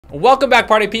Welcome back,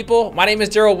 party people. My name is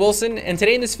Daryl Wilson, and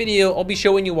today in this video I'll be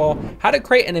showing you all how to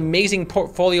create an amazing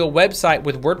portfolio website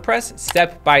with WordPress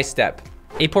step by step.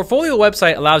 A portfolio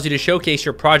website allows you to showcase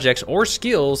your projects or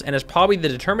skills and is probably the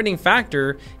determining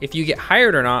factor if you get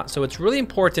hired or not, so it's really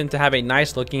important to have a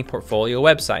nice looking portfolio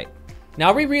website.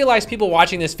 Now, we realize people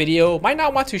watching this video might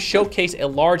not want to showcase a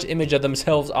large image of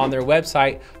themselves on their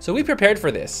website, so we prepared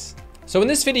for this. So in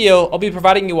this video, I'll be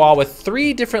providing you all with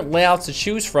 3 different layouts to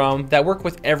choose from that work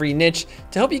with every niche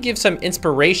to help you give some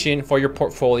inspiration for your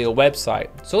portfolio website.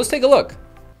 So let's take a look.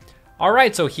 All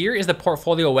right, so here is the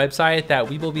portfolio website that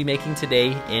we will be making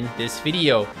today in this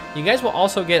video. You guys will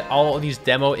also get all of these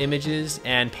demo images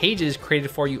and pages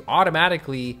created for you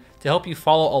automatically to help you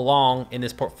follow along in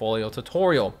this portfolio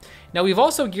tutorial. Now, we've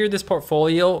also geared this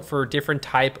portfolio for different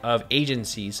type of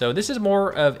agencies. So this is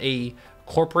more of a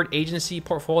corporate agency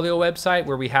portfolio website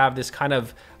where we have this kind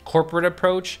of corporate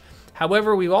approach.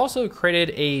 However, we've also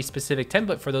created a specific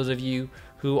template for those of you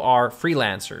who are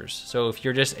freelancers. So if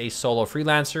you're just a solo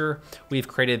freelancer, we've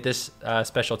created this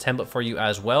special template for you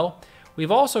as well.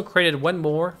 We've also created one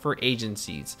more for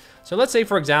agencies. So let's say,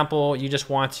 for example, you just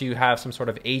want to have some sort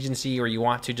of agency or you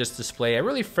want to just display a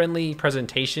really friendly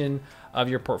presentation of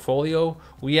your portfolio.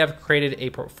 We have created a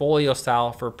portfolio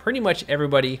style for pretty much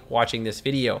everybody watching this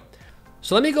video.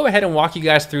 So let me go ahead and walk you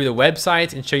guys through the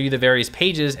website and show you the various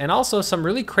pages and also some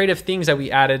really creative things that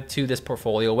we added to this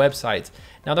portfolio website.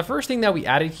 Now, the first thing that we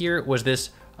added here was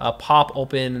this pop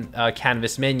open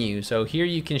canvas menu. So here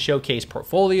you can showcase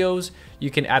portfolios, you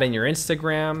can add in your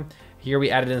Instagram. Here we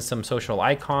added in some social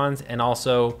icons, and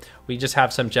also we just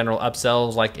have some general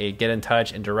upsells like a get in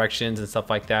touch and directions and stuff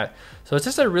like that. So it's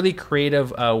just a really creative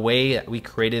way that we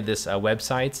created this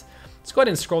website. Let's go ahead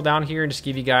and scroll down here and just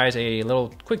give you guys a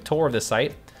little quick tour of the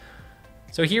site.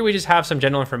 So here we just have some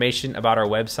general information about our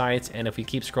websites, and if we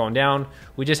keep scrolling down,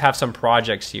 we just have some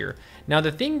projects here. Now,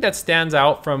 the thing that stands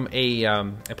out from a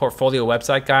portfolio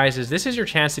website, guys, is this is your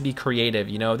chance to be creative.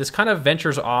 You know, this kind of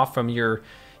ventures off from your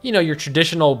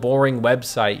traditional boring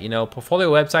website. You know,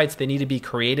 portfolio websites, they need to be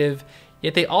creative,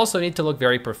 yet they also need to look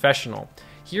very professional.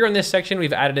 Here in this section,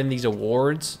 we've added in these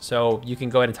awards, so you can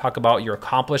go ahead and talk about your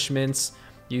accomplishments.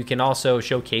 You can also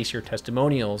showcase your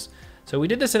testimonials. So we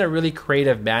did this in a really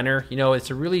creative manner. You know, it's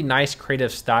a really nice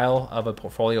creative style of a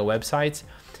portfolio website.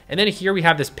 And then here we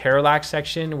have this parallax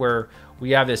section where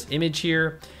we have this image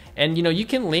here. And you know, you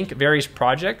can link various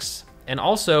projects. And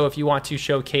also, if you want to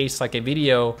showcase like a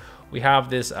video, we have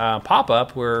this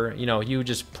pop-up where you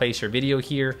just place your video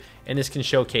here and this can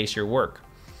showcase your work.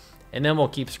 And then we'll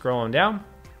keep scrolling down.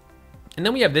 And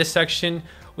then we have this section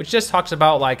which just talks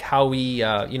about like how we,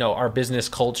 our business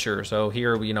culture. So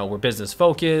here, we're business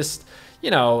focused,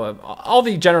 all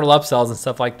the general upsells and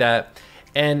stuff like that.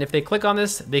 And if they click on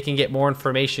this, they can get more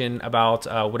information about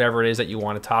whatever it is that you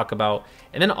want to talk about.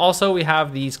 And then also we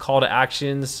have these call to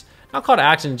actions, not call to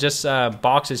actions, just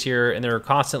boxes here, and they're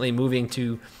constantly moving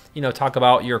to, talk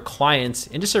about your clients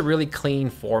in just a really clean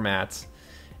format.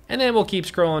 And then we'll keep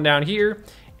scrolling down here.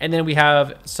 And then we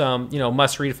have some,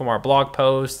 must read from our blog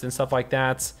posts and stuff like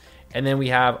that. And then we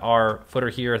have our footer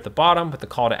here at the bottom with the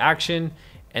call to action.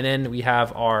 And then we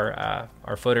have our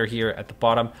footer here at the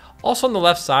bottom. Also on the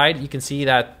left side, you can see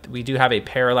that we do have a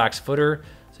parallax footer.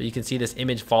 So you can see this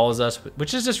image follows us,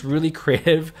 which is just really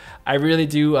creative. I really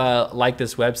do like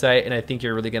this website, and I think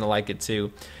you're really gonna like it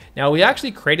too. Now, we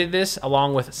actually created this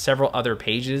along with several other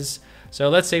pages. So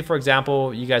let's say, for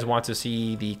example, you guys want to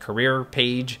see the career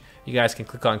page. You guys can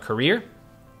click on career,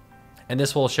 and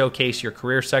this will showcase your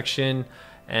career section.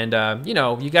 And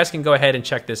you guys can go ahead and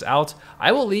check this out.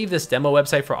 I will leave this demo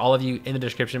website for all of you in the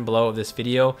description below of this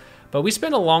video. But we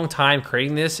spent a long time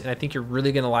creating this, and I think you're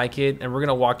really gonna like it. And we're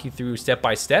gonna walk you through step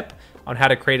by step on how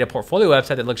to create a portfolio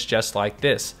website that looks just like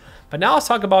this. But now let's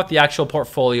talk about the actual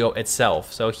portfolio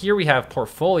itself. So here we have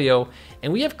portfolio,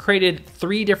 and we have created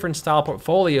 3 different style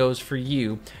portfolios for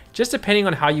you, just depending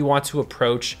on how you want to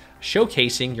approach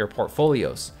showcasing your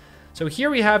portfolios. So here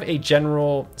we have a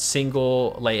general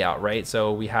single layout, right?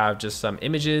 So we have just some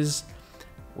images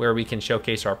where we can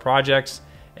showcase our projects.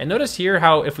 And notice here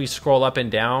how if we scroll up and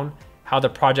down, how the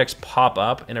projects pop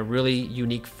up in a really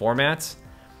unique format.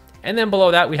 And then below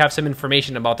that, we have some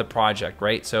information about the project,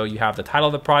 right? So you have the title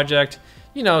of the project,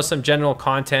 some general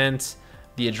content,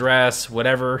 the address,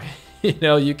 whatever.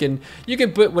 You can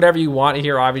put whatever you want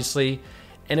here, obviously.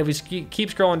 And if we keep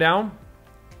scrolling down,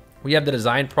 we have the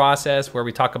design process where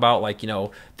we talk about like,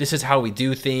 this is how we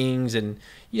do things, and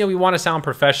we want to sound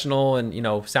professional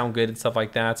and sound good and stuff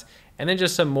like that. And then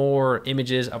just some more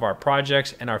images of our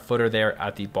projects and our footer there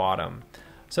at the bottom.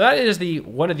 So that is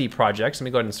one of the projects. Let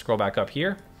me go ahead and scroll back up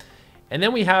here. And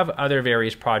then we have other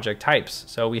various project types.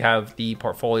 So we have the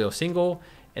portfolio single,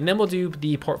 and then we'll do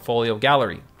the portfolio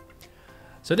gallery.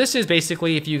 So this is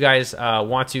basically if you guys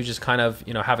want to just kind of,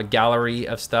 have a gallery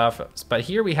of stuff. But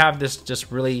here we have this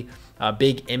just really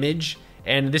big image,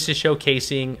 and this is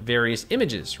showcasing various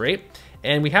images, right?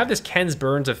 And we have this Ken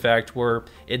Burns effect where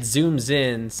it zooms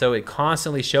in, so it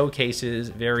constantly showcases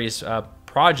various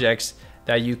projects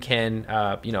that you can,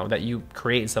 that you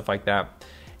create and stuff like that.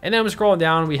 And then we're scrolling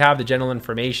down, we have the general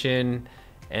information.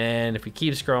 And if we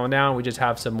keep scrolling down, we just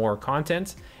have some more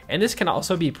content. And this can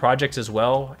also be projects as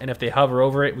well. And if they hover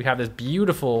over it, we have this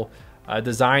beautiful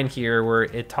design here where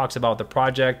it talks about the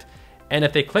project. And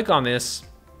if they click on this,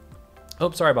 oh,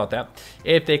 sorry about that.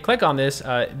 If they click on this,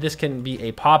 this can be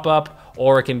a pop-up,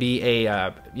 or it can be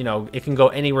a, it can go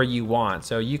anywhere you want.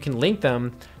 So you can link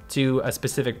them to a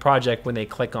specific project when they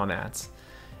click on that.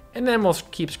 And then we'll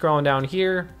keep scrolling down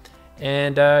here.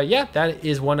 And yeah, that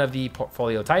is one of the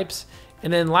portfolio types.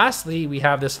 And then lastly, we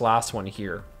have this last one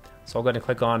here. So I'll go ahead and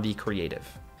click on the creative.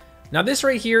 Now this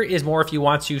right here is more if you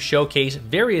want to showcase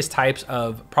various types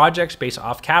of projects based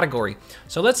off category.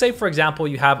 So let's say, for example,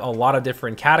 you have a lot of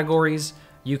different categories.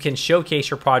 You can showcase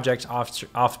your projects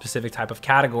off specific type of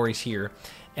categories here.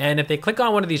 And if they click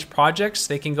on one of these projects,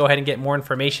 they can go ahead and get more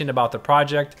information about the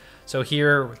project. So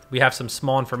here we have some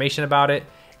small information about it.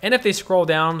 And if they scroll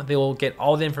down, they will get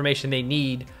all the information they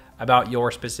need about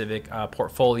your specific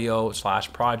portfolio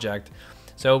 / project.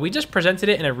 So we just presented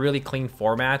it in a really clean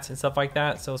format and stuff like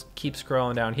that. So let's keep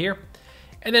scrolling down here.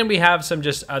 And then we have some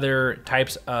just other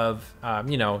types of,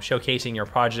 showcasing your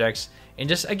projects, and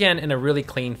just again, in a really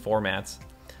clean format.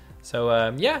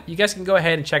 So yeah, you guys can go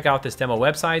ahead and check out this demo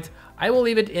website. I will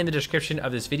leave it in the description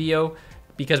of this video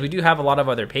because we do have a lot of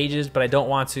other pages, but I don't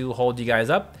want to hold you guys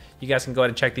up. You guys can go ahead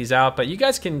and check these out, but you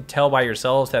guys can tell by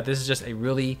yourselves that this is just a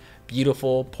really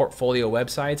beautiful portfolio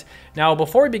website. Now,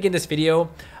 before we begin this video,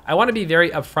 I want to be very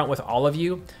upfront with all of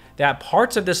you that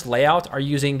parts of this layout are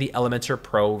using the Elementor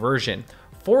Pro version.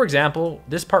 For example,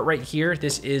 this part right here,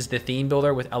 this is the theme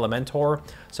builder with Elementor.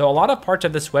 So a lot of parts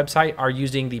of this website are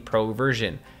using the Pro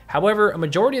version. However, a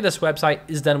majority of this website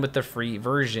is done with the free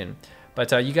version. But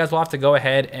you guys will have to go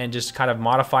ahead and just kind of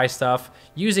modify stuff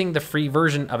using the free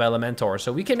version of Elementor.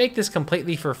 So we can make this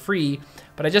completely for free,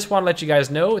 but I just want to let you guys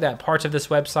know that parts of this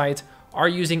website are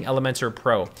using Elementor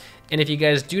Pro. And if you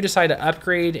guys do decide to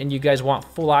upgrade and you guys want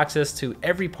full access to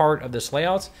every part of this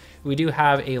layout, we do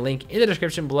have a link in the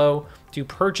description below to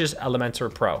purchase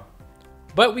Elementor Pro.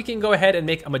 But we can go ahead and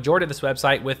make a majority of this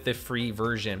website with the free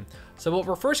version. So what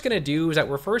we're first going to do is that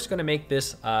we're first going to make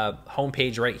this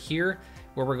homepage right here,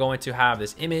 where we're going to have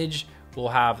this image, we'll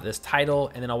have this title,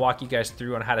 and then I'll walk you guys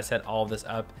through on how to set all of this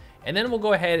up. And then we'll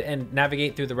go ahead and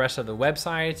navigate through the rest of the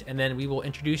website, and then we will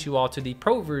introduce you all to the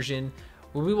Pro version,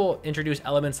 where we will introduce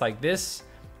elements like this.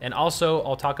 And also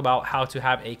I'll talk about how to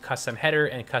have a custom header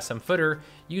and custom footer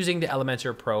using the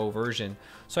Elementor Pro version.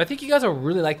 So I think you guys will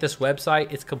really like this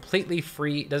website. It's completely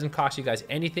free, it doesn't cost you guys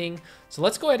anything. So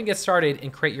let's go ahead and get started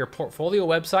and create your portfolio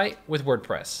website with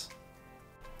WordPress.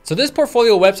 So this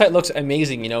portfolio website looks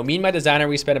amazing. Me and my designer,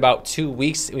 we spent about 2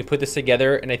 weeks and we put this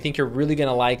together, and I think you're really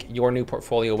gonna like your new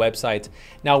portfolio website.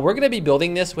 Now we're gonna be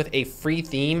building this with a free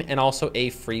theme and also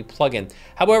a free plugin.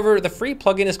 However, the free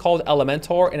plugin is called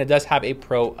Elementor and it does have a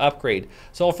pro upgrade.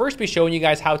 So I'll first be showing you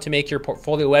guys how to make your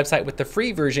portfolio website with the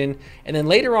free version. And then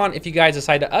later on, if you guys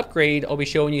decide to upgrade, I'll be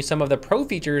showing you some of the pro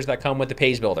features that come with the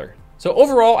page builder. So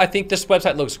overall, I think this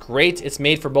website looks great. It's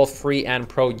made for both free and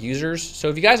pro users. So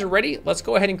if you guys are ready, let's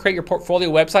go ahead and create your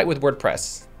portfolio website with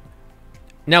WordPress.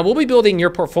 Now we'll be building your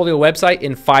portfolio website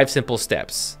in 5 simple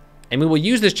steps. And we will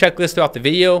use this checklist throughout the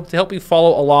video to help you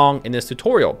follow along in this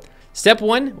tutorial. Step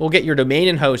 1, we'll get your domain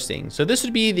and hosting. So this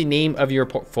would be the name of your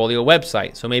portfolio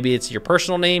website. So maybe it's your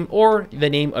personal name or the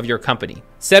name of your company.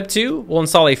 Step 2, we'll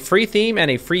install a free theme and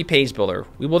a free page builder.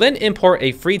 We will then import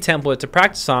a free template to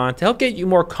practice on to help get you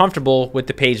more comfortable with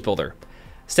the page builder.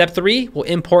 Step 3, we'll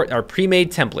import our pre-made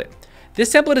template.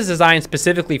 This template is designed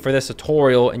specifically for this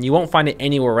tutorial and you won't find it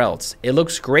anywhere else. It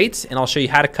looks great and I'll show you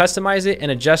how to customize it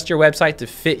and adjust your website to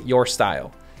fit your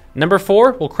style. Number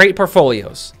 4, we'll create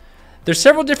portfolios. There's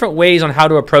several different ways on how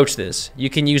to approach this. You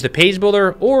can use the page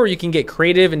builder, or you can get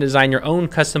creative and design your own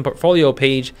custom portfolio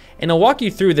page, and I'll walk you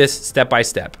through this step by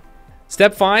step.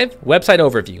 Step 5, website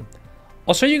overview.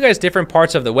 I'll show you guys different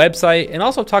parts of the website and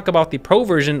also talk about the pro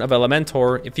version of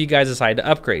Elementor if you guys decide to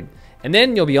upgrade, and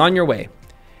then you'll be on your way.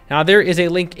 Now there is a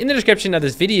link in the description of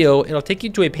this video. It'll take you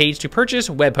to a page to purchase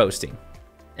web hosting.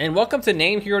 And welcome to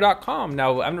namehero.com.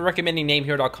 Now I've been recommending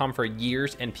namehero.com for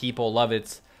years and people love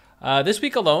it. This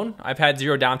week alone, I've had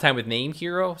 0 downtime with Name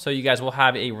Hero, so you guys will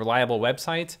have a reliable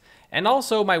website. And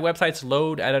also my websites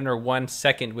load at under 1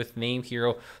 second with Name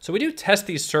Hero. So we do test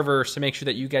these servers to make sure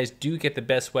that you guys do get the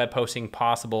best web hosting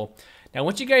possible. Now,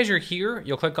 once you guys are here,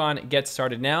 you'll click on Get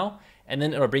Started Now, and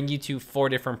then it'll bring you to 4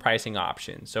 different pricing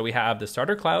options. So we have the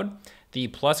Starter Cloud, the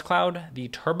Plus Cloud, the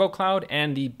Turbo Cloud,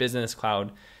 and the Business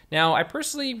Cloud. Now, I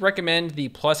personally recommend the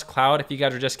Plus Cloud if you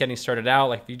guys are just getting started out,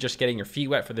 like if you're just getting your feet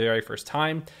wet for the very first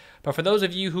time. But for those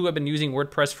of you who have been using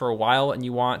WordPress for a while and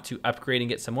you want to upgrade and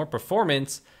get some more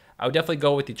performance, I would definitely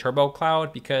go with the Turbo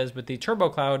Cloud, because with the Turbo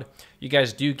Cloud, you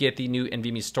guys do get the new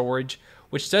NVMe storage,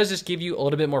 which does just give you a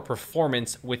little bit more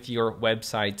performance with your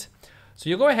website. So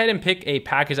you'll go ahead and pick a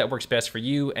package that works best for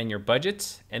you and your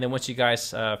budget. And then once you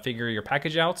guys figure your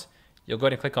package out, you'll go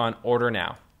ahead and click on Order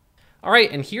Now. All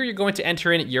right, and here you're going to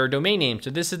enter in your domain name.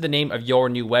 So this is the name of your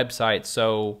new website.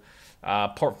 So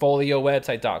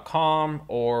portfoliowebsite.com,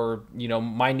 or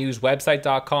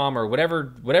mynewswebsite.com, or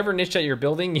whatever niche that you're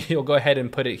building, you'll go ahead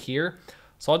and put it here.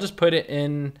 So I'll just put it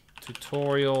in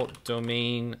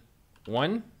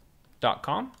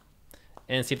tutorialdomain1.com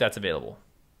and see if that's available.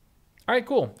 All right,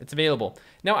 cool, it's available.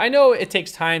 Now I know it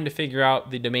takes time to figure out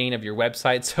the domain of your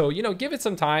website, so give it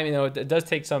some time. It does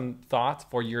take some thought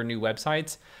for your new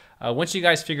websites. Once you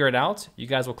guys figure it out, you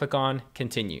guys will click on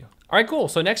Continue. All right, cool.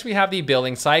 So next we have the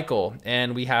billing cycle,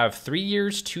 and we have 3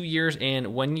 years, 2 years,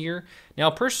 and 1 year. Now,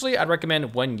 personally, I'd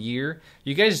recommend 1 year.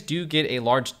 You guys do get a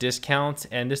large discount,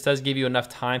 and this does give you enough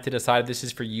time to decide if this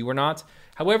is for you or not.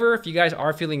 However, if you guys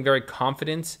are feeling very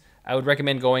confident, I would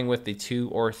recommend going with the 2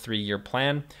 or 3 year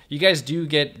plan. You guys do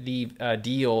get the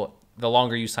deal the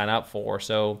longer you sign up for,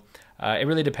 so it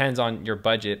really depends on your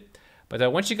budget.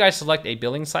 But once you guys select a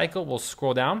billing cycle, we'll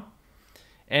scroll down.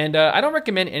 And I don't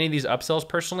recommend any of these upsells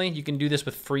personally. You can do this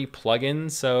with free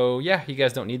plugins. So yeah, you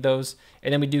guys don't need those.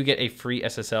 And then we do get a free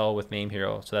SSL with Name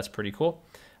Hero. So that's pretty cool.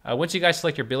 Once you guys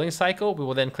select your billing cycle, we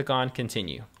will then click on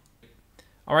Continue.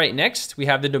 All right, next we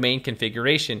have the domain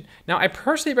configuration. Now I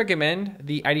personally recommend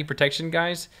the ID protection,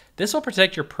 guys. This will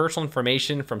protect your personal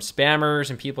information from spammers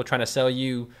and people trying to sell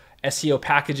you SEO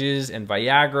packages and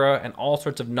Viagra and all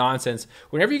sorts of nonsense.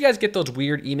 Whenever you guys get those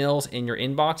weird emails in your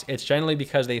inbox, it's generally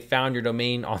because they found your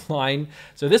domain online.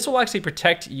 So this will actually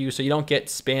protect you so you don't get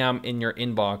spam in your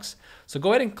inbox. So go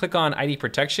ahead and click on ID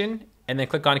protection and then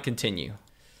click on Continue.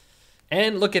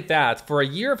 And look at that, for a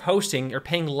year of hosting, you're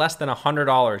paying less than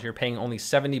 $100. You're paying only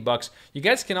 70 bucks. You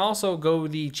guys can also go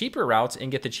the cheaper routes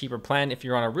and get the cheaper plan if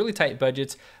you're on a really tight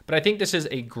budget. But I think this is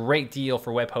a great deal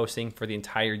for web hosting for the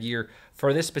entire year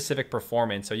for this specific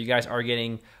performance. So you guys are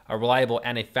getting a reliable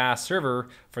and a fast server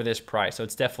for this price. So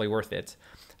it's definitely worth it.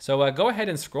 So go ahead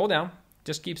and scroll down,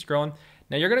 just keep scrolling.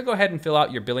 Now you're gonna go ahead and fill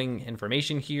out your billing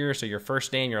information here. So your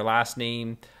first name, your last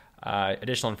name,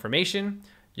 additional information.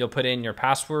 You'll put in your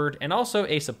password and also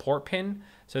a support pin.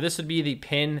 So this would be the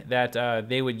pin that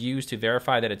they would use to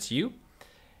verify that it's you.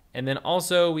 And then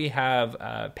also we have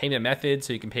payment methods,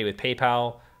 so you can pay with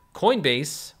PayPal,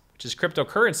 Coinbase, which is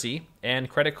cryptocurrency, and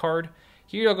credit card.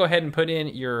 Here you'll go ahead and put in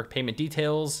your payment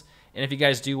details. And if you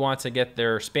guys do want to get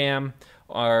their spam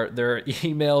or their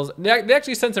emails, they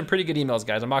actually send some pretty good emails,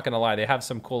 guys. I'm not gonna lie, they have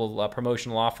some cool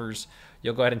promotional offers.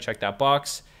 You'll go ahead and check that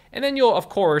box. And then you'll, of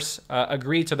course,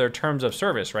 agree to their terms of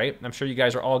service, right? I'm sure you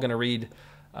guys are all gonna read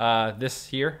this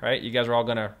here, right? You guys are all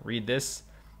gonna read this.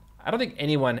 I don't think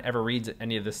anyone ever reads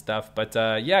any of this stuff, but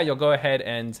yeah, you'll go ahead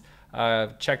and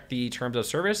check the terms of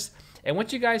service. And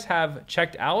once you guys have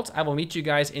checked out, I will meet you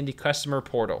guys in the customer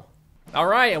portal. All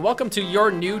right, and welcome to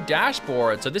your new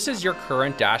dashboard. So this is your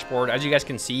current dashboard. As you guys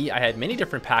can see, I had many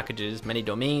different packages, many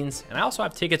domains, and I also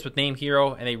have tickets with Name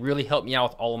Hero, and they really help me out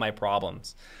with all of my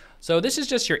problems. So this is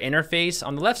just your interface.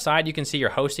 On the left side, you can see your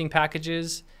hosting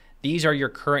packages. These are your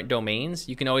current domains.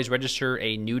 You can always register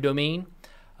a new domain.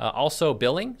 Also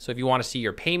billing. So if you want to see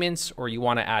your payments, or you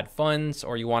want to add funds,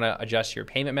 or you want to adjust your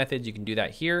payment methods, you can do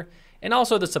that here. And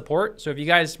also the support. So if you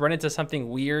guys run into something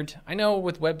weird, I know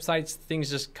with websites, things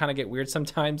just kind of get weird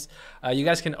sometimes. You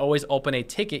guys can always open a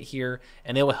ticket here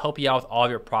and they will help you out with all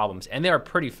of your problems. And they are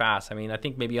pretty fast. I mean, I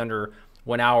think maybe under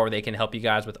 1 hour, they can help you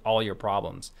guys with all your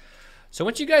problems. So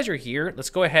once you guys are here, let's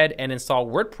go ahead and install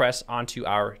WordPress onto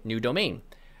our new domain.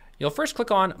 You'll first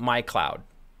click on My Cloud.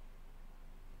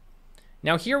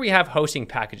 Now here we have hosting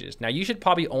packages. Now you should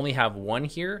probably only have one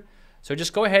here. So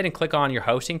just go ahead and click on your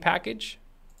hosting package.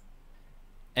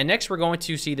 And next we're going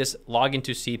to see this Login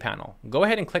to cPanel. Go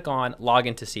ahead and click on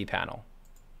Login to cPanel.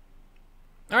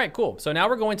 All right, cool. So now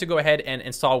we're going to go ahead and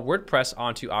install WordPress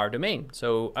onto our domain.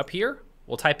 So up here,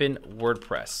 we'll type in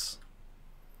WordPress.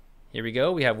 Here we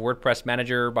go. We have WordPress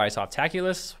Manager by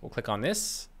Softaculous. We'll click on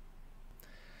this.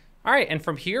 All right, and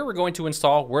from here, we're going to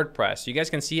install WordPress. You guys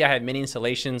can see I have many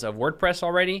installations of WordPress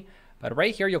already. But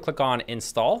right here, you'll click on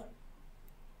install.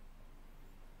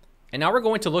 And now we're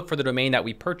going to look for the domain that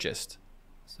we purchased.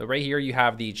 So right here, you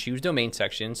have the choose domain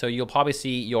section. So you'll probably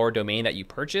see your domain that you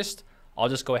purchased. I'll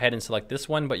just go ahead and select this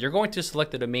one, but you're going to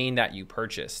select the domain that you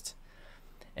purchased.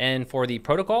 And for the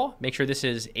protocol, make sure this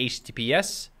is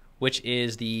HTTPS, which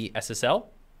is the SSL.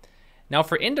 Now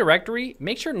for indirectory,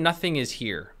 make sure nothing is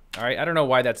here. All right, I don't know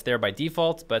why that's there by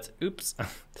default, but oops,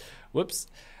 whoops.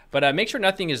 But make sure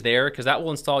nothing is there, because that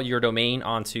will install your domain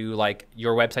onto like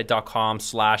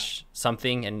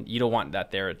yourwebsite.com/something, and you don't want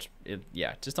that there.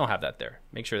 Yeah, just don't have that there.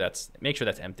 Make sure that's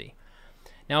empty.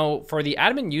 Now for the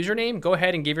admin username, go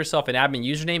ahead and give yourself an admin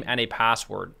username and a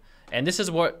password. And this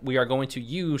is what we are going to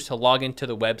use to log into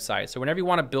the website. So whenever you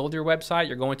want to build your website,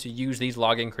 you're going to use these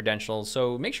login credentials.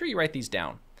 So make sure you write these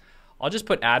down. I'll just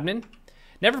put admin.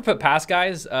 Never put pass,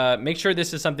 guys. Make sure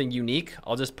this is something unique.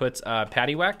 I'll just put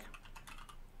paddywhack.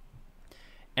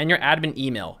 And your admin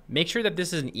email. Make sure that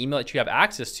this is an email that you have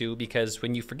access to, because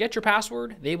when you forget your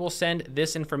password, they will send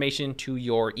this information to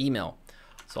your email.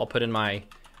 So I'll put in my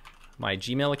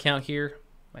Gmail account here,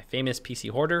 my famous PC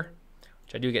hoarder,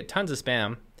 which I do get tons of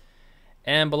spam.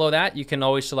 And below that, you can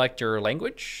always select your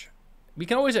language. We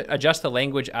can always adjust the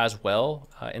language as well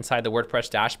inside the WordPress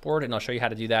dashboard, and I'll show you how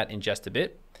to do that in just a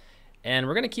bit. And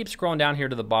we're gonna keep scrolling down here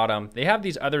to the bottom. They have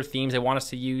these other themes they want us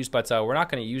to use, but we're not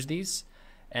gonna use these.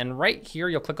 And right here,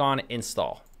 you'll click on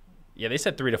install. Yeah, they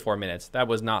said 3 to 4 minutes. That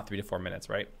was not 3 to 4 minutes,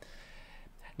 right?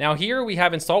 Now here we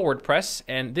have install WordPress,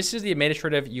 and this is the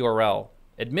administrative URL.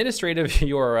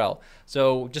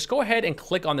 So just go ahead and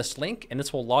click on this link, and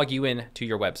this will log you in to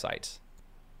your website.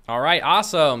 All right,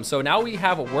 awesome. So now we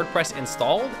have WordPress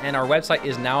installed, and our website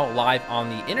is now live on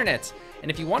the internet. And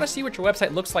if you want to see what your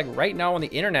website looks like right now on the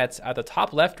internet, at the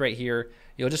top left right here,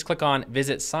 you'll just click on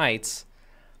visit sites.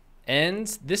 And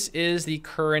this is the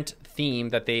current theme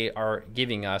that they are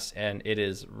giving us, and it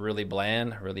is really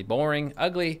bland, really boring,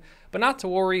 ugly, but not to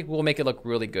worry, we'll make it look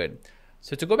really good.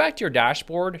 So to go back to your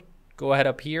dashboard, go ahead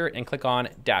up here and click on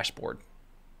dashboard.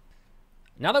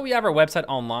 Now that we have our website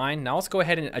online, now let's go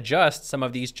ahead and adjust some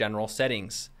of these general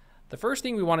settings. The first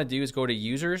thing we want to do is go to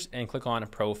users and click on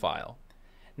profile.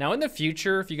 Now in the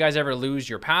future, if you guys ever lose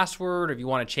your password, or if you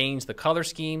want to change the color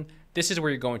scheme, this is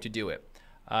where you're going to do it.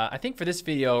 I think for this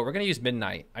video, we're going to use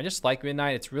midnight. I just like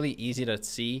midnight. It's really easy to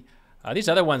see. These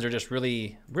other ones are just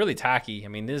really, really tacky. I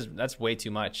mean, that's way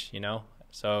too much, you know?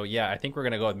 So yeah, I think we're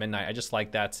going to go with midnight. I just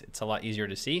like that. It's a lot easier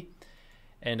to see.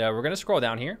 And we're going to scroll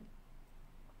down here.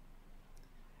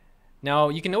 Now,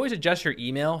 you can always adjust your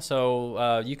email.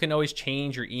 So you can always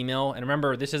change your email. And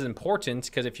remember, this is important,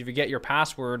 because if you forget your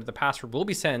password, the password will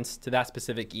be sent to that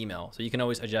specific email. So you can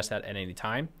always adjust that at any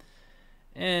time.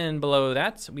 And below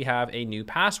that, we have a new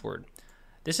password.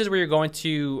 This is where you're going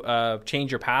to change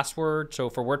your password. So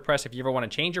for WordPress, if you ever want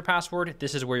to change your password,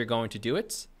 this is where you're going to do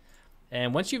it.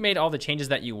 And once you've made all the changes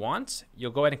that you want,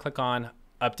 you'll go ahead and click on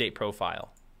Update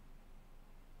Profile.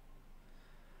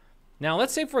 Now,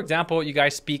 let's say, for example, you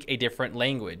guys speak a different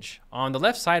language. On the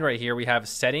left side right here, we have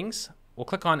Settings. We'll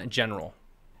click on General.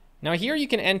 Now here you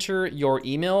can enter your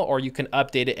email, or you can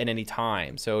update it at any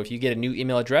time. So if you get a new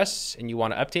email address and you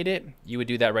want to update it, you would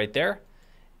do that right there.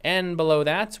 And below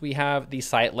that, we have the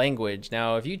site language.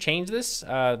 Now, if you change this,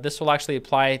 this will actually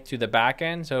apply to the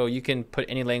backend. So you can put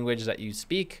any language that you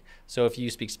speak. So if you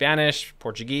speak Spanish,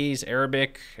 Portuguese,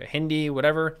 Arabic, Hindi,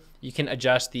 whatever, you can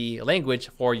adjust the language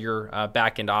for your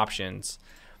backend options.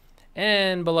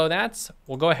 And below that,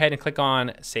 we'll go ahead and click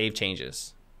on Save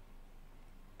Changes.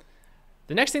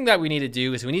 The next thing that we need to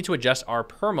do is we need to adjust our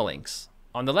permalinks.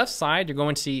 On the left side, you're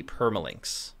going to see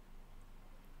permalinks.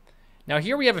 Now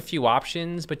here we have a few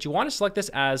options, but you want to select this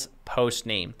as post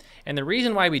name. And the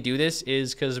reason why we do this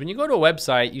is because when you go to a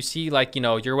website, you see like, you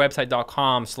know,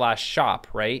 yourwebsite.com/shop,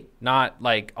 right? Not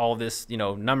like all this, you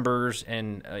know, numbers,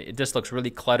 and it just looks really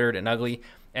cluttered and ugly.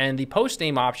 And the post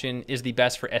name option is the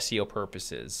best for SEO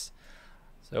purposes.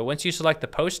 So once you select the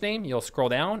post name, you'll scroll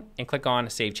down and click on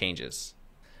Save Changes.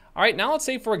 All right, now let's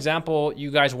say, for example,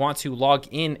 you guys want to log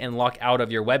in and log out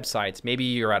of your websites. Maybe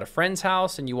you're at a friend's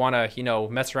house and you want to, you know,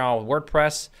 mess around with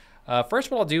WordPress.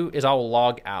 First, what I'll do is I'll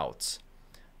log out.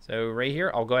 So right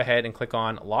here, I'll go ahead and click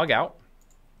on Log Out.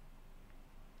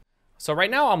 So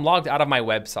right now I'm logged out of my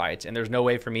website and there's no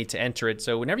way for me to enter it.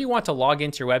 So whenever you want to log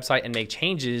into your website and make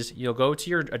changes, you'll go to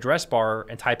your address bar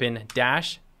and type in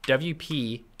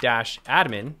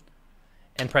 -wp-admin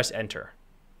and press enter.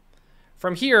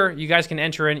 From here, you guys can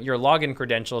enter in your login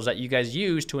credentials that you guys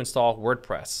use to install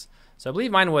WordPress. So I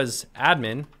believe mine was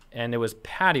admin and it was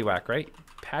paddywhack, right?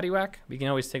 Paddywhack, we can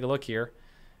always take a look here.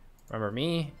 Remember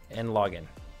me and login.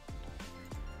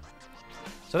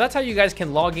 So that's how you guys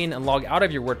can log in and log out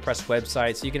of your WordPress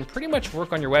website, so you can pretty much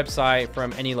work on your website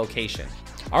from any location.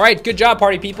 All right, good job,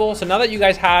 party people. So now that you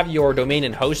guys have your domain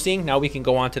and hosting, now we can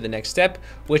go on to the next step,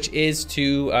 which is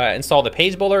to install the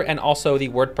page builder and also the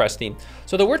WordPress theme.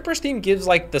 So the WordPress theme gives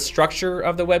like the structure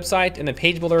of the website, and the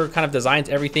page builder kind of designs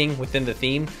everything within the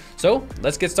theme. So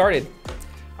let's get started.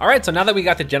 All right, so now that we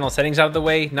got the general settings out of the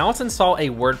way, now let's install a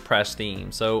WordPress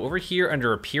theme. So over here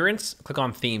under Appearance, click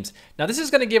on Themes. Now this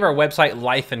is gonna give our website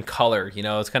life and color. You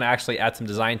know, it's gonna actually add some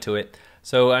design to it.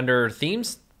 So under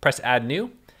Themes, press Add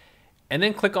New, and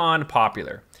then click on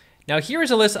Popular. Now here's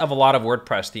a list of a lot of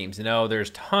WordPress themes. You know, there's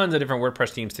tons of different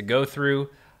WordPress themes to go through.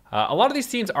 A lot of these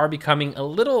themes are becoming a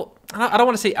little, I don't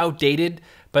want to say outdated,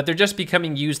 but they're just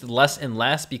becoming used less and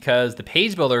less because the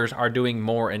page builders are doing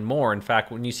more and more. In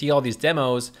fact, when you see all these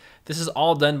demos, this is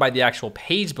all done by the actual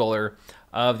page builder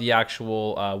of the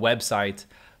actual website.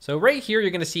 So right here,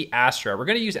 you're going to see Astra. We're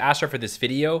going to use Astra for this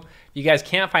video. If you guys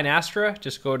can't find Astra,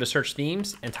 just go to search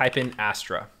themes and type in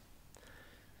Astra.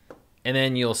 And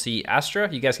then you'll see Astra.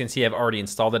 You guys can see I've already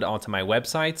installed it onto my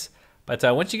website. But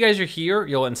once you guys are here,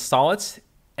 you'll install it,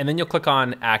 and then you'll click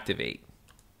on Activate.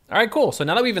 All right, cool. So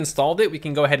now that we've installed it, we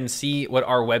can go ahead and see what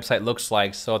our website looks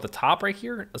like. So at the top right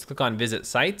here, let's click on Visit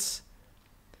Sites.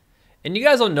 And you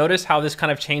guys will notice how this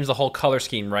kind of changed the whole color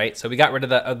scheme, right? So we got rid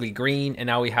of that ugly green, and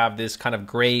now we have this kind of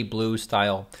gray blue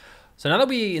style. So now that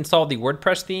we installed the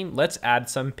WordPress theme, let's add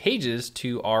some pages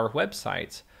to our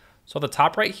website. So at the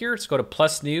top right here, let's go to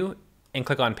Plus New and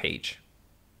click on Page.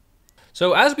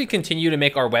 So as we continue to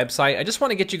make our website, I just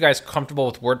want to get you guys comfortable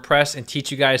with WordPress and teach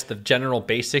you guys the general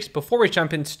basics before we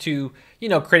jump into, you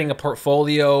know, creating a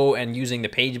portfolio and using the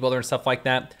page builder and stuff like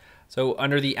that. So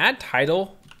under the Add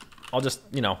Title, I'll just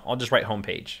write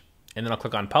Homepage, and then I'll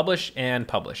click on Publish and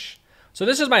Publish. So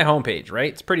this is my homepage,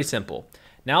 right? It's pretty simple.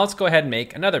 Now let's go ahead and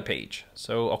make another page.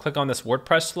 So I'll click on this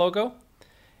WordPress logo,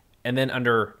 and then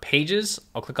under Pages,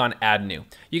 I'll click on Add New.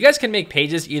 You guys can make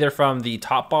pages either from the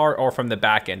top bar or from the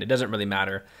back end. It doesn't really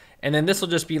matter. And then this will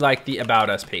just be like the About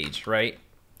Us page, right?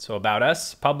 So About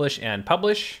Us, Publish and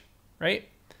Publish, right?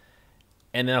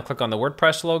 And then I'll click on the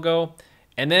WordPress logo.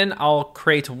 And then I'll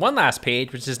create one last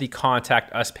page, which is the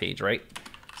Contact Us page, right?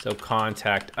 So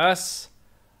Contact Us,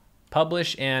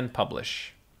 Publish and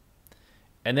Publish.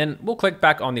 And then we'll click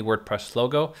back on the WordPress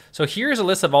logo. So here's a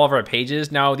list of all of our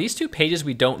pages. Now these two pages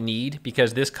we don't need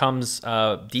because this comes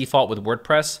default with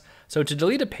WordPress. So to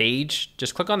delete a page,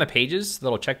 just click on the pages,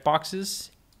 little check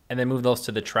boxes, and then move those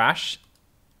to the trash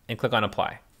and click on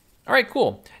Apply. All right,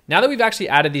 cool. Now that we've actually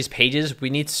added these pages,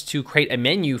 we need to create a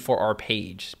menu for our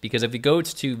page, because if we go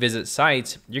to Visit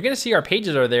Sites, you're gonna see our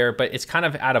pages are there, but it's kind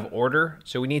of out of order.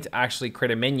 So we need to actually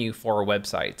create a menu for our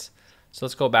website. So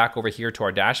let's go back over here to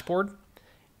our dashboard.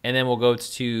 And then we'll go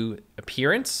to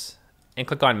Appearance and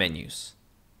click on Menus.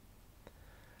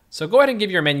 So go ahead and give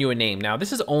your menu a name. Now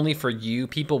this is only for you.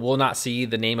 People will not see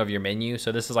the name of your menu.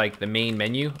 So this is like the main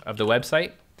menu of the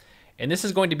website. And this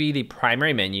is going to be the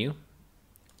primary menu.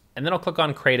 And then I'll click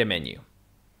on Create a Menu.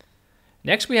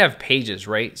 Next we have Pages,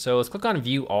 right? So let's click on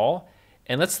View All,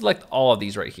 and let's select all of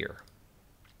these right here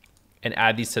and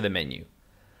add these to the menu.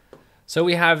 So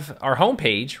we have our home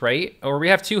page, right? Or we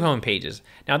have two home pages.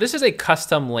 Now this is a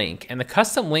custom link, and the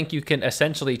custom link you can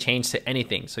essentially change to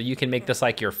anything. So you can make this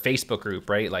like your Facebook group,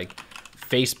 right? Like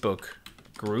Facebook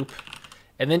group,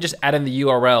 and then just add in the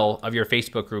URL of your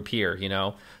Facebook group here, you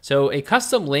know? So a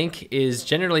custom link is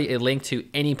generally a link to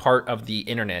any part of the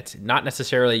internet, not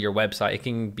necessarily your website. It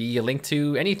can be a link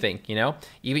to anything, you know,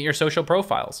 even your social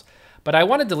profiles. But I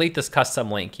want to delete this custom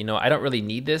link. You know, I don't really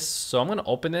need this. So I'm going to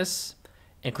open this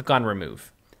and click on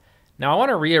Remove. Now I want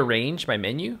to rearrange my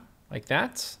menu like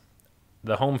that.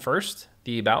 The Home first,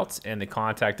 the About, and the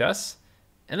Contact Us.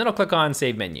 And then I'll click on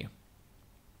Save Menu.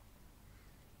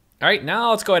 All right,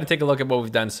 now let's go ahead and take a look at what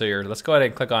we've done. So here, let's go ahead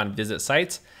and click on Visit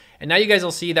Sites. And now you guys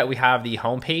will see that we have the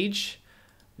home page,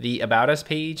 the About Us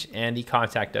page, and the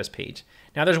Contact Us page.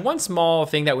 Now there's one small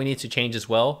thing that we need to change as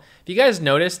well. If you guys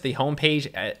notice, the home page,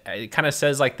 it kind of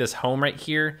says like this home right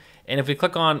here. And if we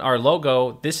click on our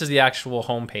logo, this is the actual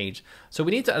home page. So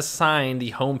we need to assign the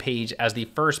home page as the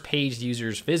first page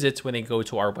users visit when they go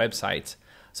to our website.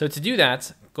 So to do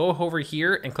that, go over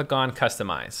here and click on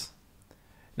Customize.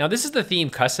 Now this is the theme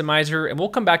customizer, and we'll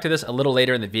come back to this a little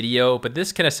later in the video, but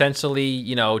this can essentially,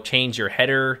 you know, change your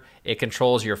header, it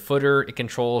controls your footer, it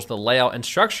controls the layout and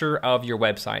structure of your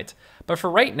website. But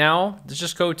for right now, let's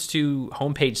just go to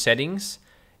homepage settings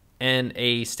and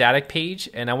a static page,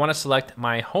 and I want to select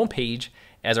my homepage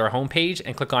as our homepage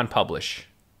and click on Publish.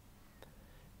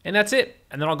 And that's it.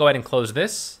 And then I'll go ahead and close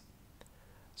this.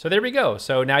 So there we go.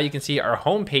 So now you can see our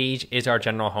homepage is our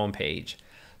general homepage.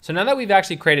 So now that we've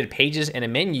actually created pages and a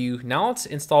menu, now let's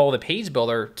install the page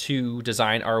builder to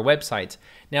design our website.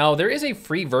 Now there is a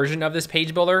free version of this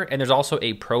page builder and there's also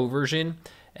a pro version.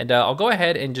 And I'll go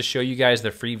ahead and just show you guys the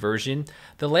free version.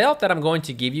 The layout that I'm going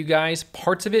to give you guys,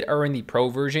 parts of it are in the pro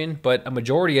version, but a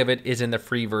majority of it is in the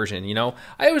free version. You know,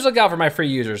 I always look out for my free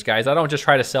users, guys. I don't just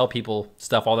try to sell people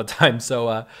stuff all the time.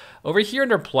 So over here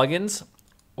under plugins,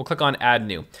 we'll click on add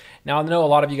new. Now I know a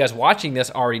lot of you guys watching this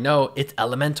already know it's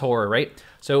Elementor, right?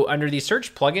 So under the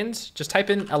search plugins, just type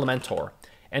in Elementor.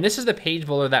 And this is the page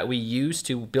builder that we use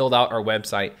to build out our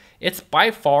website. It's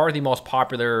by far the most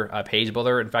popular page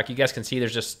builder. In fact, you guys can see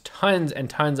there's just tons and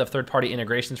tons of third-party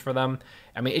integrations for them.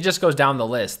 I mean, it just goes down the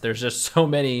list. There's just so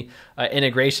many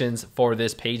integrations for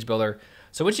this page builder.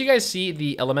 So once you guys see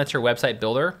the Elementor website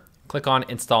builder, click on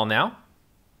install now,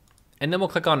 and then we'll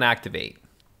click on activate.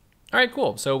 All right,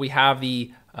 cool. So we have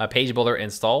the page builder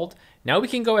installed. Now we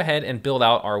can go ahead and build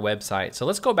out our website. So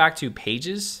let's go back to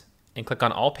pages and click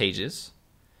on all pages.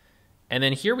 And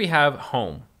then here we have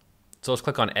home. So let's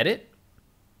click on edit.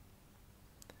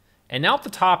 And now at the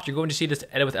top, you're going to see this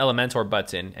edit with Elementor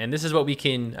button. And this is what we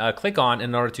can click on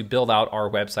in order to build out our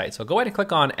website. So go ahead and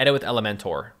click on edit with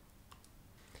Elementor.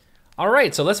 All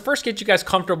right, so let's first get you guys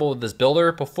comfortable with this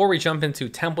builder before we jump into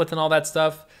templates and all that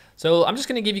stuff. So I'm just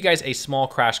gonna give you guys a small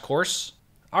crash course.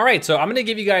 All right, so I'm gonna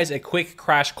give you guys a quick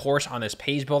crash course on this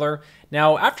page builder.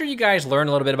 Now, after you guys learn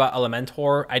a little bit about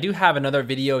Elementor, I do have another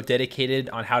video dedicated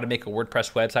on how to make a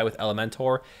WordPress website with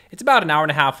Elementor. It's about an hour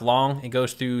and a half long. It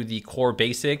goes through the core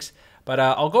basics, but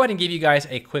I'll go ahead and give you guys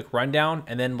a quick rundown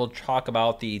and then we'll talk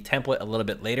about the template a little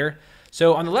bit later.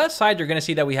 So on the left side, you're gonna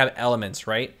see that we have elements,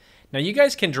 right? Now you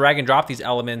guys can drag and drop these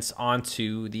elements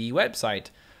onto the website.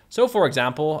 So for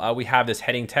example, we have this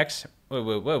heading text.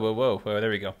 Whoa, there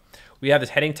we go. We have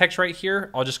this heading text right here.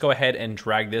 I'll just go ahead and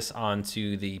drag this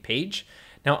onto the page.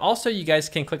 Now also you guys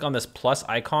can click on this plus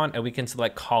icon and we can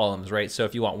select columns, right? So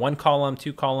if you want 1 column,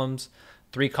 2 columns,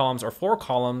 3 columns, or 4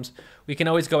 columns, we can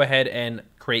always go ahead and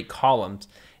create columns.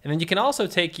 And then you can also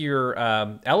take your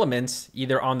elements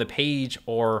either on the page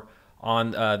or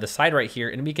on the side right here,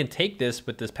 and we can take this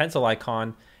with this pencil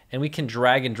icon and we can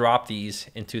drag and drop these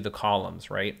into the columns,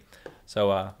 right? So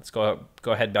let's go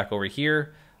ahead back over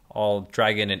here. I'll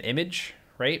drag in an image,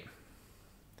 right?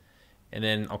 And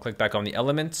then I'll click back on the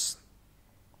elements.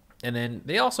 And then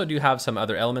they also do have some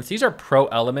other elements. These are pro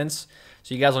elements,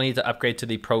 so you guys will need to upgrade to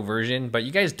the pro version, but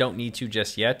you guys don't need to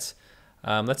just yet.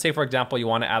 Let's say, for example, you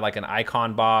want to add like an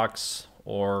icon box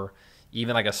or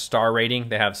even like a star rating.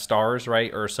 They have stars,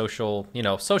 right? Or social,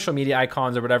 social media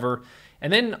icons or whatever.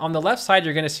 And then on the left side,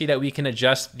 you're going to see that we can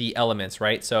adjust the elements,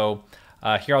 right? So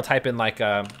here I'll type in like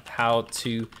how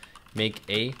to make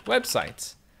a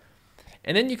website.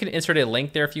 And then you can insert a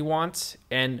link there if you want.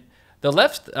 And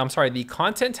the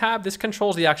content tab, this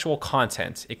controls the actual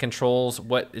content. It controls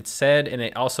what it said, and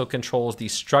it also controls the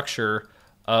structure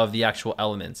of the actual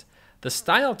elements. The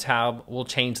style tab will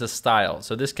change the style.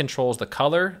 So this controls the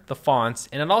color, the fonts,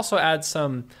 and it also adds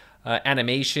some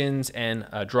animations and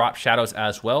drop shadows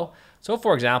as well. So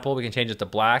for example, we can change it to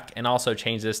black and also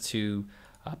change this to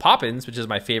Poppins, which is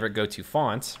my favorite go-to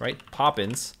font, right?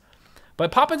 Poppins.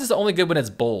 But Poppins is only good when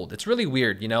it's bold. It's really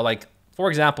weird, like for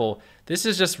example, this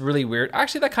is just really weird.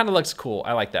 Actually, that kind of looks cool.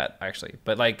 I like that actually.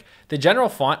 But like the general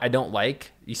font, I don't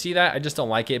like. You see that? I just don't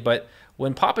like it. But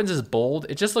when Poppins is bold,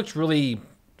 it just looks really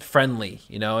friendly,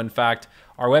 In fact,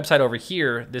 our website over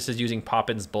here, this is using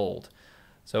Poppins bold.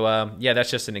 So yeah,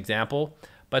 that's just an example.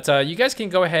 But you guys can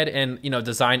go ahead and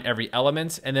design every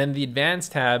element, and then the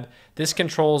advanced tab, this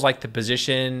controls like the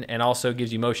position and also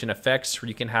gives you motion effects where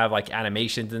you can have like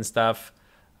animations and stuff.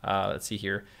 Let's see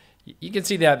here. You can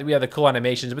see that we have the cool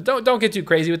animations, but don't get too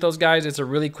crazy with those guys. It's a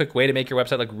really quick way to make your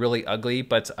website look really ugly,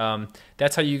 but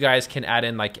that's how you guys can add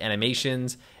in like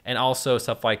animations and also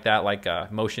stuff like that, like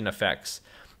motion effects.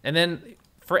 And then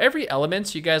for every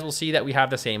element, you guys will see that we have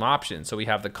the same option. So we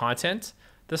have the content,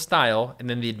 the style, and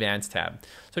then the advanced tab.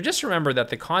 So just remember that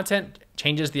the content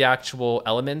changes the actual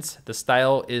elements. The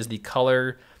style is the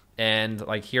color, and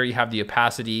like here you have the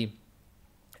opacity,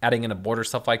 adding in a border,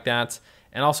 stuff like that,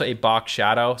 and also a box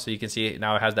shadow. So you can see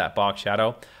now it has that box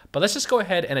shadow. But let's just go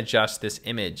ahead and adjust this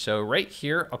image. So right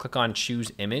here, I'll click on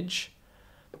choose image,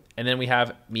 and then we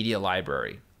have media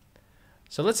library.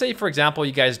 So let's say, for example,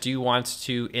 you guys do want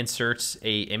to insert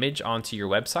a image onto your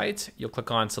website. You'll click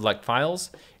on select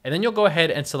files, and then you'll go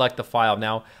ahead and select the file.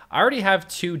 Now, I already have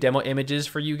 2 demo images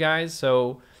for you guys.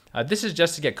 So this is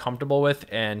just to get comfortable with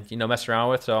and mess around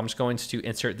with. So I'm just going to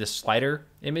insert this slider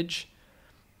image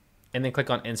and then click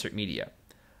on insert media.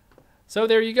 So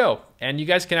there you go. And you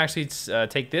guys can actually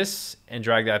take this and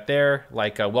drag that there,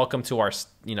 like welcome to our,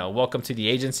 welcome to the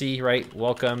agency, right?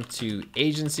 Welcome to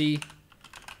agency.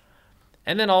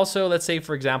 And then also, let's say,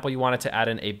 for example, you wanted to add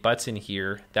in a button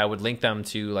here that would link them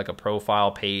to like a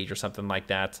profile page or something like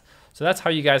that. So that's how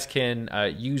you guys can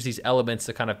use these elements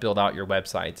to kind of build out your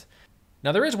website.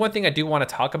 Now, there is one thing I do want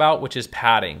to talk about, which is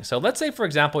padding. So let's say, for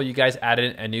example, you guys add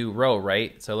in a new row,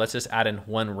 right? So let's just add in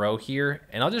one row here,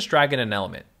 and I'll just drag in an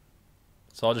element.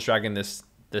 So I'll just drag in this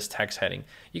text heading.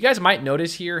 You guys might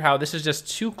notice here how this is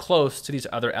just too close to these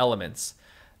other elements.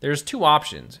 There's two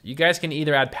options. You guys can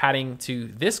either add padding to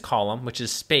this column, which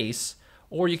is space,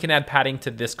 or you can add padding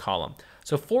to this column.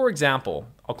 So for example,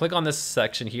 I'll click on this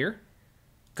section here,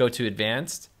 go to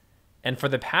advanced, and for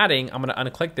the padding, I'm gonna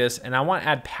unclick this, and I want to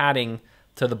add padding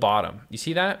to the bottom. You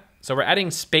see that? So we're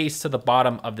adding space to the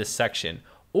bottom of this section.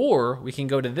 Or we can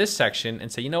go to this section and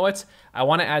say, you know what? I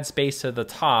want to add space to the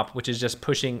top, which is just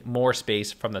pushing more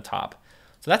space from the top.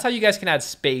 So that's how you guys can add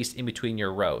space in between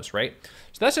your rows, right?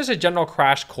 So that's just a general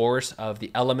crash course of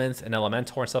the elements and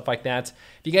Elementor and stuff like that.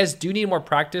 If you guys do need more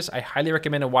practice, I highly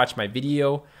recommend to watch my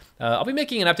video. I'll be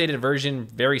making an updated version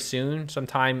very soon,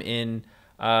 sometime in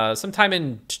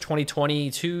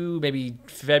 2022, maybe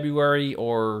February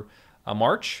or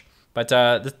March. But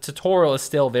the tutorial is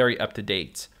still very up to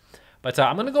date. But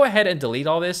I'm going to go ahead and delete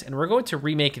all this, and we're going to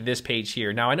remake this page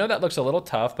here. Now, I know that looks a little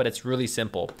tough, but it's really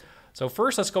simple. So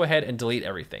first, let's go ahead and delete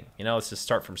everything. Let's just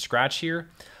start from scratch here.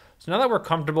 So now that we're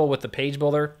comfortable with the page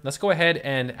builder, let's go ahead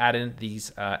and add in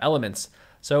these elements.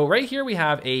 So right here, we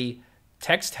have a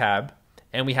text tab,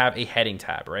 and we have a heading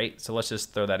tab, right? So let's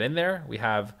just throw that in there. We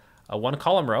have a one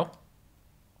column row,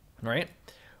 right?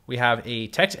 We have a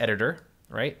text editor,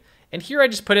 right? And here I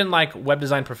just put in like web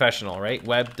design professional, right?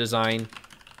 Web design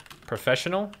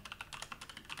professional.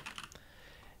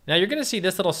 Now you're going to see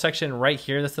this little section right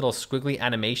here, this little squiggly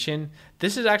animation.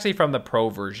 This is actually from the pro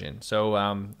version. So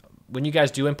when you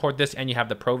guys do import this and you have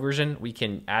the pro version, we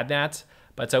can add that.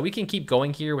 But we can keep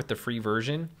going here with the free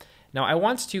version. Now I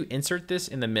want to insert this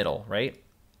in the middle, right?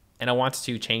 And I want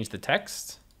to change the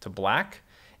text to black.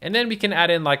 And then we can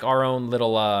add in like our own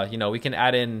little, we can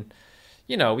add in,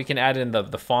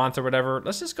 the font or whatever.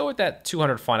 Let's just go with that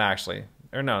 200 font actually.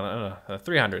 Or no,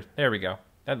 300. There we go.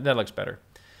 That looks better.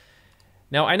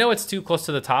 Now, I know it's too close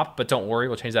to the top, but don't worry.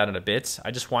 We'll change that in a bit.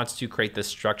 I just want to create this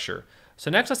structure. So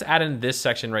next, let's add in this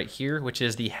section right here, which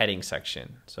is the heading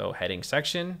section. So heading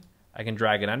section, I can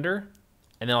drag it under,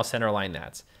 and then I'll center align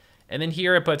that. And then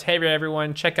here it puts, hey,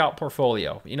 everyone, check out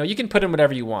portfolio. You can put in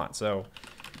whatever you want. So,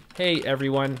 hey,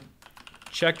 everyone,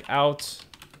 check out.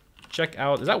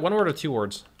 Is that one word or two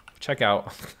words? Check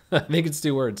out. I think it's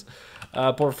two words.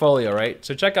 Portfolio, right?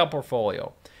 So check out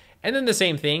portfolio. And then the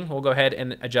same thing, we'll go ahead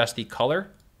and adjust the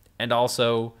color and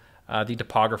also the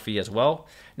typography as well.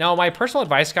 Now, my personal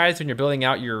advice, guys, when you're building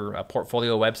out your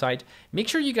portfolio website, make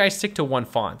sure you guys stick to one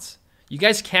font. You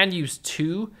guys can use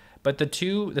two, but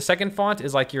the second font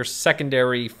is like your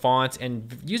secondary font,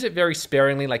 and use it very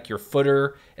sparingly, like your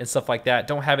footer and stuff like that.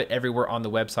 Don't have it everywhere on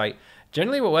the website.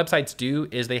 Generally, what websites do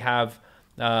is they have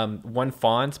one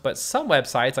font, but some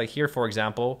websites, like here, for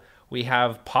example, we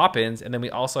have pop-ins, and then we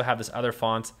also have this other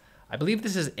font. I believe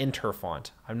this is Inter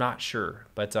font. I'm not sure,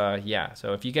 but yeah.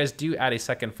 So if you guys do add a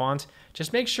second font,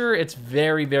 just make sure it's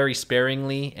very, very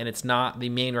sparingly, and it's not the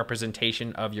main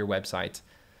representation of your website.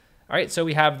 All right, so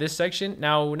we have this section.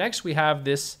 Now, next we have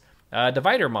this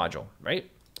divider module,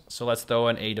 right? So let's throw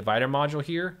in a divider module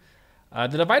here. The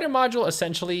divider module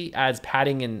essentially adds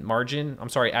padding and margin.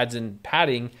 Adds in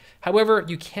padding. However,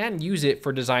 you can use it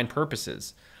for design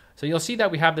purposes. So you'll see that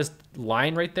we have this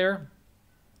line right there,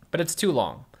 but it's too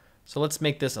long. So let's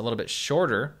make this a little bit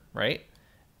shorter, right?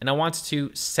 And I want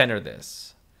to center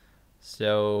this.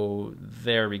 So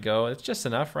there we go. It's just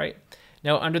enough, right?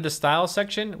 Now under the style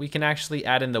section, we can actually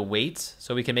add in the weight,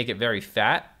 so we can make it very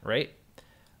fat, right?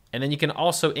 And then you can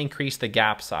also increase the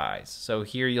gap size. So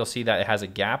here you'll see that it has a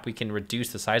gap. We can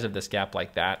reduce the size of this gap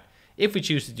like that if we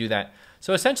choose to do that.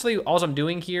 So essentially all I'm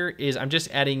doing here is I'm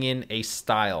just adding in a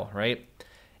style, right?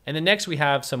 And then next we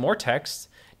have some more text.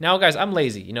 Now guys, I'm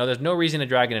lazy. There's no reason to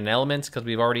drag in an element because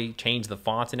we've already changed the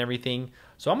font and everything.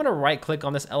 So I'm gonna right click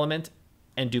on this element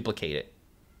and duplicate it.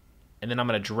 And then I'm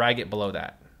gonna drag it below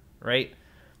that, right?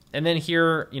 And then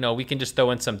here, we can just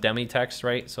throw in some dummy text,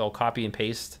 right? So I'll copy and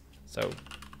paste. So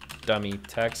dummy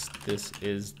text, this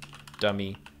is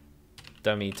dummy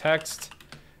text,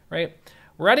 right?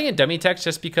 We're adding a dummy text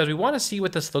just because we want to see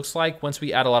what this looks like once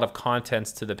we add a lot of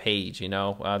contents to the page.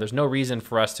 There's no reason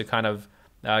for us to kind of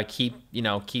keep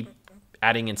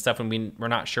adding in stuff when we're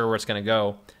not sure where it's going to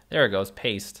go. There it goes,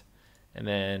 paste, and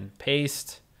then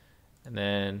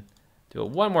Do it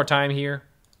one more time here,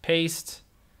 paste,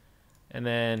 and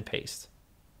then paste.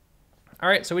 All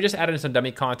right, so we just added some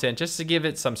dummy content just to give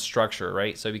it some structure,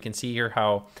 right? So we can see here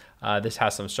how this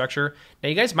has some structure. Now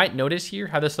you guys might notice here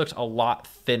how this looks a lot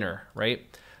thinner, right?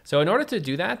 So in order to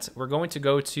do that, we're going to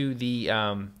go to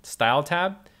the Style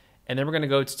tab, and then we're going to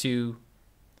go to,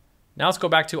 now let's go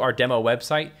back to our demo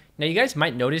website. Now you guys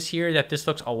might notice here that this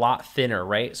looks a lot thinner,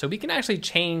 right? So we can actually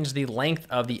change the length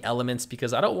of the elements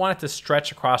because I don't want it to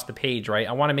stretch across the page, right?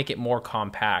 I want to make it more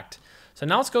compact. So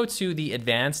now let's go to the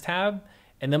Advanced tab,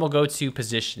 and then we'll go to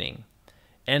Positioning.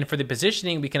 And for the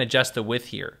positioning, we can adjust the width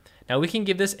here. Now we can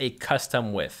give this a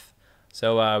custom width.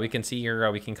 So we can see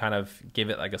here, we can kind of give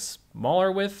it like a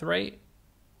smaller width, right?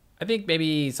 I think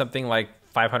maybe something like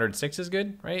 506 is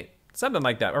good, right? Something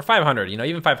like that, or 500, you know,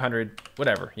 even 500,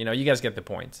 whatever, you know, you guys get the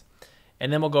point.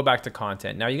 And then we'll go back to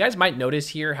content. Now you guys might notice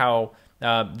here how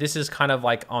this is kind of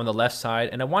like on the left side,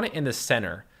 and I want it in the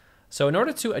center. So in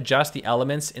order to adjust the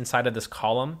elements inside of this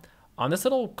column, on this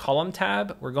little column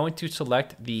tab, we're going to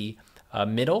select the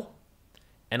middle,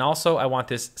 and also I want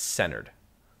this centered.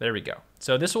 There we go.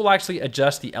 So this will actually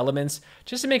adjust the elements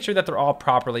just to make sure that they're all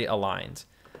properly aligned.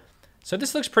 So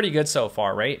this looks pretty good so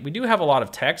far, right? We do have a lot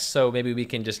of text, so maybe we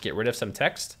can just get rid of some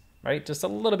text, right? Just a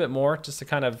little bit more, just to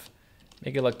kind of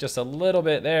make it look just a little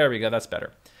bit. There we go, that's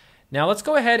better. Now let's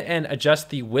go ahead and adjust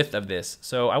the width of this.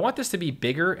 So I want this to be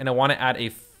bigger, and I want to add a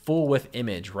full width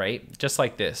image, right? Just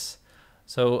like this.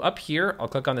 So up here, I'll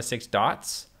click on the 6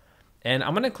 dots, and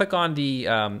I'm going to click on the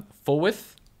full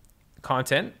width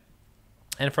content.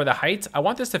 And for the height, I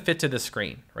want this to fit to the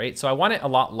screen, right? So I want it a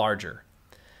lot larger.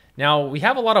 Now we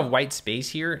have a lot of white space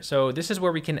here, so this is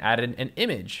where we can add an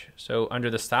image. So under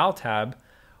the Style tab,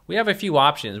 we have a few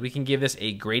options. We can give this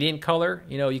a gradient color.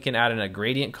 You know, you can add in a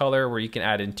gradient color where you can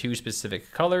add in 2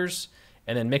 specific colors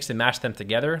and then mix and match them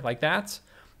together like that.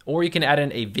 Or you can add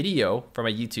in a video from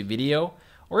a YouTube video,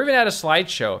 or even add a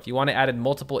slideshow. If you want to add in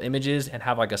multiple images and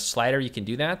have like a slider, you can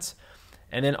do that.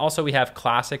 And then also we have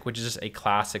classic, which is just a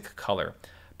classic color.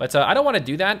 But I don't want to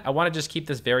do that. I want to just keep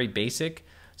this very basic.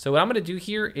 So what I'm going to do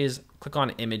here is click on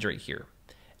image right here.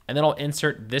 And then I'll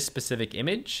insert this specific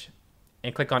image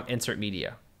and click on insert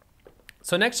media.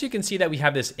 So next you can see that we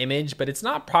have this image, but it's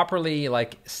not properly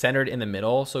like centered in the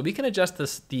middle. So we can adjust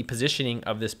the positioning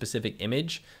of this specific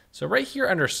image. So right here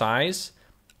under size,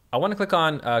 I want to click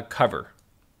on cover,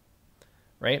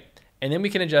 right? And then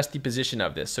we can adjust the position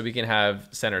of this. So we can have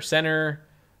center,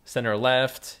 center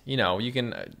left, you know, you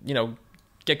can,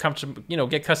 get comfortable,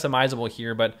 get customizable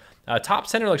here, but top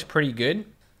center looks pretty good.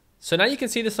 So now you can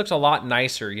see this looks a lot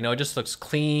nicer. You know, it just looks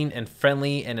clean and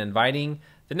friendly and inviting.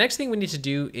 The next thing we need to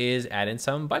do is add in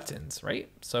some buttons, right?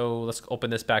 So let's open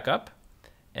this back up,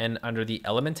 and under the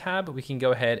Element tab, we can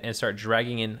go ahead and start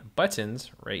dragging in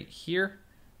buttons right here.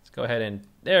 Let's go ahead and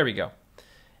there we go.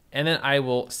 And then I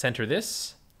will center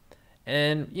this.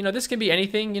 And, this can be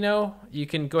anything, you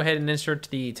can go ahead and insert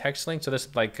the text link. So this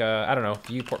is like, I don't know,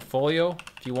 view portfolio,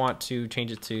 if you want to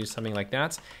change it to something like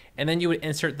that. And then you would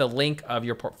insert the link of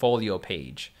your portfolio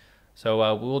page.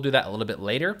 So we'll do that a little bit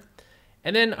later.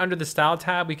 And then under the Style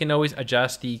tab, we can always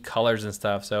adjust the colors and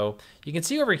stuff. So you can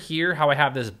see over here how I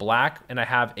have this black and I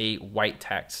have a white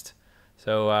text.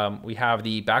 So we have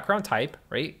the background type,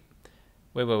 right?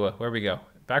 Wait, where we go?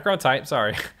 Background type,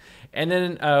 sorry. And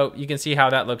then you can see how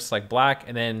that looks like black.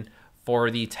 And then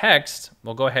for the text,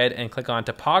 we'll go ahead and click on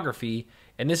typography.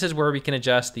 And this is where we can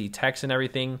adjust the text and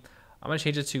everything. I'm going to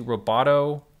change it to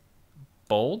Roboto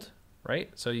bold, right?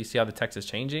 So you see how the text is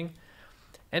changing.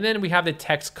 And then we have the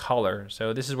text color.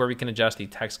 So this is where we can adjust the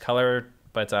text color,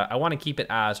 but I want to keep it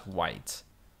as white.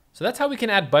 So that's how we can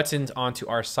add buttons onto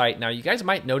our site. Now you guys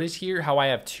might notice here how I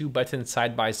have 2 buttons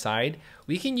side by side.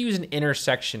 We can use an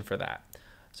intersection for that.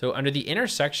 So under the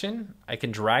intersection, I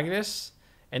can drag this,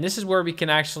 and this is where we can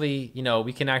actually,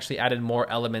 add in more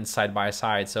elements side by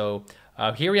side. So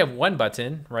here we have 1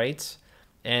 button, right?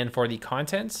 And for the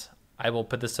contents, I will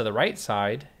put this to the right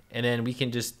side, and then we can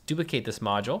just duplicate this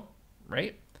module,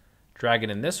 right? Drag it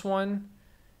in this one,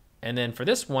 and then for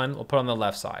this one, we'll put on the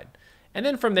left side. And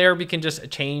then from there, we can just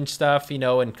change stuff, and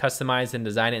customize and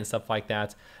design it and stuff like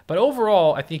that. But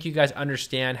overall, I think you guys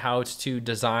understand how to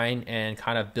design and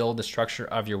kind of build the structure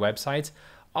of your websites.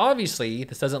 Obviously,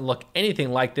 this doesn't look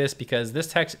anything like this because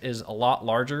this text is a lot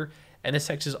larger and this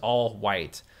text is all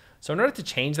white. So in order to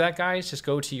change that, guys, just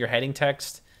go to your heading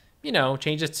text,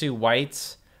 change it to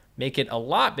white, make it a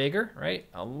lot bigger, right?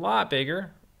 A lot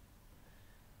bigger.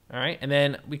 All right, and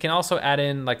then we can also add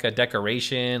in like a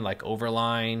decoration, like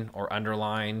overline or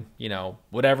underline,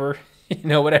 whatever,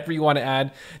 whatever you want to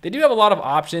add. They do have a lot of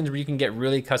options where you can get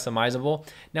really customizable.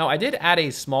 Now, I did add a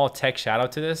small text shadow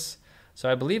to this. So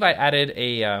I believe I added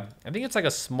a, I think it's like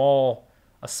a small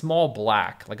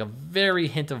black, like a very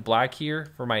hint of black here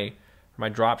for my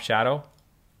drop shadow.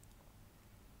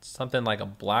 Something like a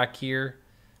black here.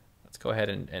 Let's go ahead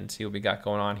and see what we got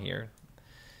going on here.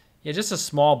 Yeah, just a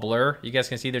small blur. You guys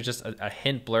can see there's just a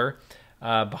hint blur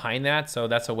behind that. So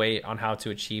that's a way on how to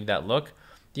achieve that look.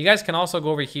 You guys can also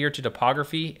go over here to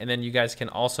topography, and then you guys can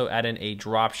also add in a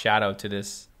drop shadow to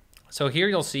this. So here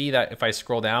you'll see that if I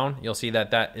scroll down, you'll see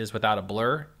that that is without a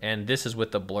blur, and this is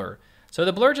with the blur. So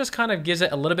the blur just kind of gives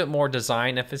it a little bit more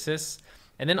design emphasis.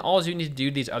 And then all you need to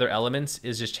do these other elements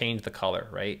is just change the color,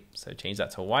 right? So change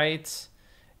that to white,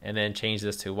 and then change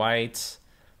this to white.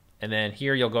 And then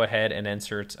here you'll go ahead and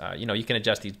insert, you can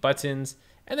adjust these buttons.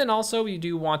 And then also you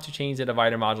do want to change the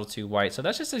divider module to white. So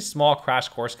that's just a small crash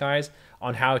course, guys,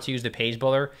 on how to use the page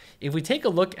builder. If we take a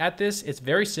look at this, it's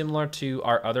very similar to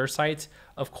our other sites.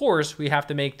 Of course, we have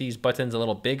to make these buttons a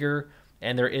little bigger,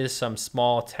 and there is some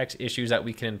small text issues that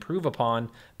we can improve upon.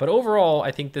 But overall,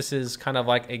 I think this is kind of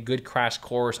like a good crash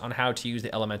course on how to use the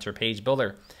Elementor page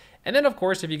builder. And then of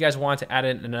course, if you guys want to add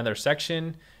in another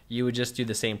section, you would just do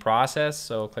the same process.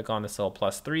 So click on this little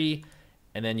 +3,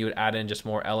 and then you would add in just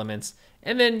more elements.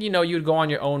 And then, you would go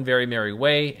on your own very merry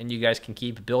way, and you guys can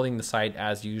keep building the site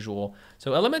as usual.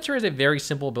 So Elementor is a very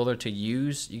simple builder to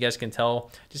use. You guys can tell,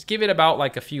 just give it about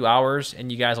like a few hours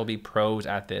and you guys will be pros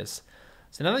at this.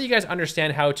 So now that you guys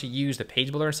understand how to use the page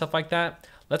builder and stuff like that,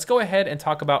 let's go ahead and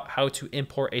talk about how to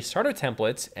import a starter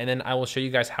template, and then I will show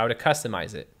you guys how to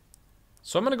customize it.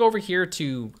 So I'm going to go over here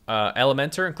to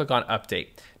Elementor and click on Update.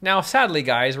 Now, sadly,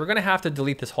 guys, we're going to have to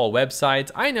delete this whole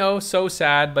website. I know, so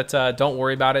sad, but don't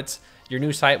worry about it. Your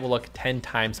new site will look 10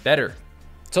 times better.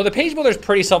 So the page builder is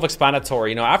pretty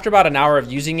self-explanatory. After about an hour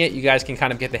of using it, you guys can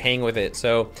kind of get the hang with it.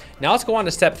 So now let's go on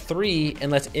to step 3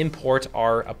 and let's import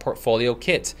our portfolio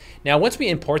kit. Now, once we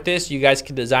import this, you guys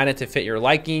can design it to fit your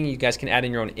liking. You guys can add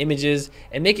in your own images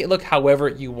and make it look however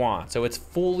you want. So it's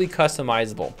fully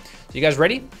customizable. So you guys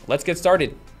ready? Let's get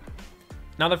started.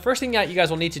 Now, the first thing that you guys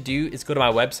will need to do is go to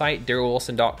my website,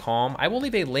 darylwilson.com. I will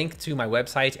leave a link to my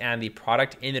website and the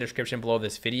product in the description below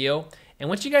this video. And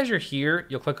once you guys are here,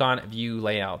 you'll click on View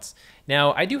Layouts.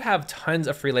 Now, I do have tons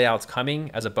of free layouts coming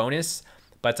as a bonus,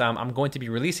 but I'm going to be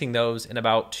releasing those in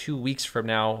about 2 weeks from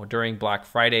now during Black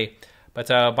Friday. But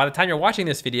by the time you're watching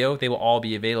this video, they will all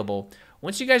be available.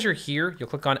 Once you guys are here, you'll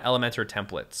click on Elementor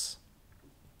Templates.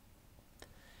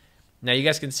 Now you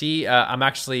guys can see I'm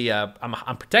actually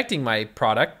I'm protecting my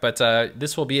product, but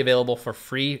this will be available for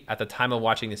free at the time of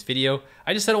watching this video.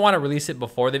 I just didn't want to release it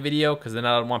before the video because then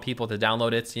I don't want people to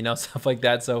download it, stuff like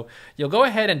that. So you'll go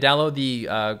ahead and download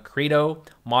the Credo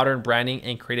Modern Branding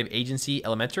and Creative Agency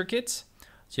Elementor kits.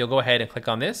 So you'll go ahead and click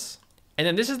on this. And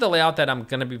then this is the layout that I'm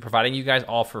going to be providing you guys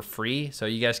all for free, so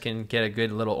you guys can get a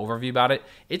good little overview about it.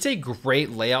 It's a great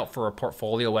layout for a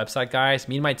portfolio website, guys.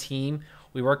 Me and my team,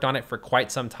 we worked on it for quite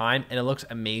some time, and it looks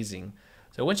amazing.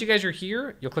 So once you guys are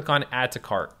here, you'll click on Add to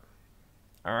Cart.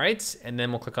 All right, and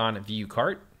then we'll click on View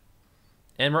Cart.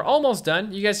 And we're almost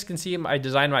done. You guys can see I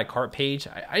designed my cart page.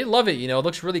 I love it. It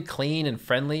looks really clean and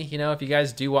friendly. If you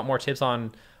guys do want more tips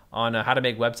on how to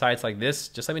make websites like this,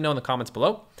 just let me know in the comments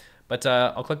below. But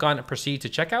I'll click on Proceed to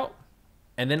Checkout,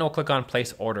 and then I'll click on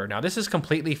Place Order. Now this is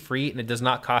completely free, and it does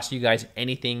not cost you guys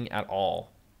anything at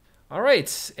all. All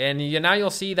right, and now you'll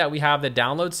see that we have the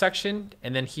download section,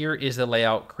 and then here is the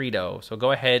layout Credo. So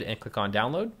go ahead and click on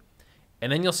download, and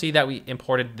then you'll see that we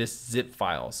imported this zip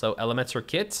file. So Elementor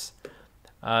kits.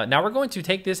 Now we're going to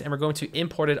take this and we're going to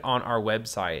import it on our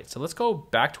website. So let's go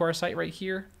back to our site right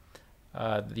here,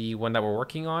 the one that we're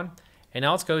working on. And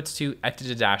now let's go to Exit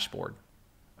to Dashboard.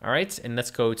 All right, and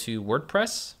let's go to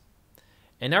WordPress.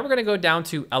 And now we're gonna go down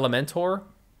to Elementor,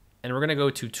 and we're gonna go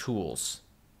to Tools.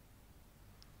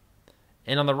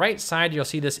 And on the right side, you'll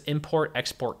see this Import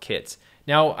Export Kits.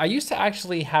 Now, I used to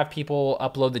actually have people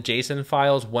upload the JSON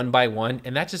files one by one,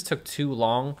 and that just took too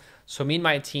long. So me and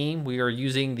my team, we are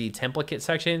using the template kit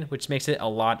section, which makes it a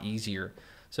lot easier.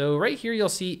 So right here, you'll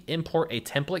see Import a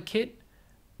Template Kit.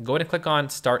 Go ahead and click on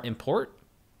Start Import.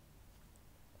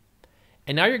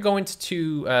 And now you're going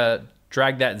to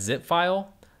drag that zip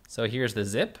file. So here's the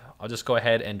zip. I'll just go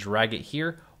ahead and drag it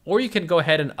here. Or you can go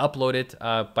ahead and upload it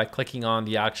by clicking on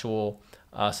the actual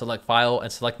select file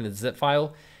and selecting the zip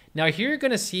file. Now here you're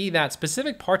going to see that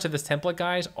specific parts of this template,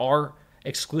 guys, are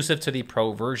exclusive to the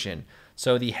Pro version.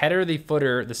 So the header, the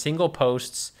footer, the single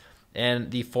posts,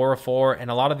 and the 404 and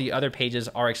a lot of the other pages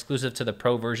are exclusive to the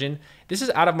Pro version. This is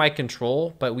out of my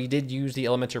control, but we did use the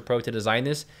Elementor Pro to design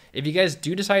this. If you guys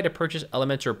do decide to purchase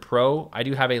Elementor Pro, I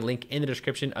do have a link in the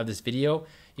description of this video.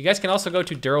 You guys can also go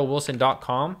to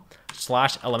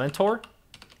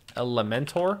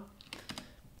darylwilson.com/Elementor.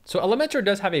 So Elementor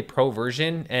does have a pro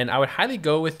version, and I would highly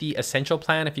go with the Essential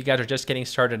plan if you guys are just getting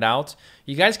started out.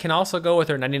 You guys can also go with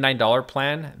their $99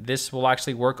 plan. This will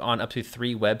actually work on up to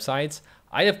 3 websites.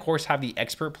 I, of course, have the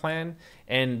Expert plan,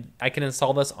 and I can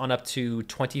install this on up to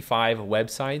 25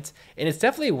 websites. And it's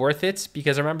definitely worth it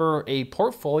because remember, a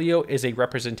portfolio is a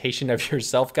representation of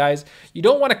yourself, guys. You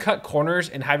don't want to cut corners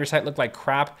and have your site look like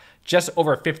crap just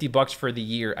over 50 bucks for the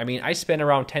year. I mean, I spend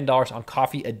around $10 on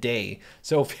coffee a day.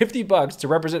 So 50 bucks to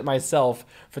represent myself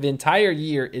for the entire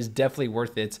year is definitely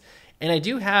worth it. And I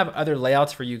do have other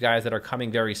layouts for you guys that are coming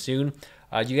very soon.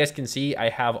 You guys can see I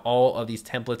have all of these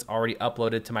templates already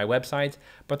uploaded to my website,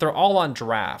 but they're all on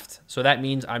draft. So that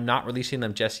means I'm not releasing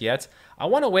them just yet. I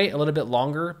want to wait a little bit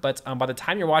longer, but by the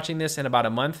time you're watching this in about a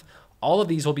month, all of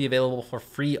these will be available for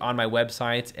free on my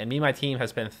website. And me and my team have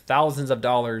spent thousands of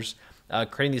dollars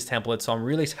creating these templates. So I'm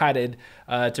really excited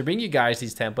to bring you guys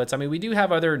these templates. I mean, we do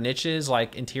have other niches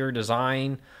like interior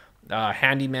design,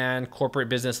 handyman, corporate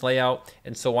business layout,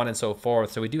 and so on and so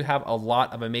forth. So we do have a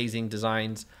lot of amazing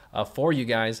designs for you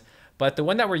guys. But the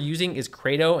one that we're using is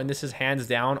Credo, and this is hands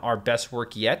down our best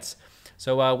work yet.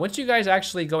 So once you guys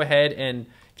actually go ahead and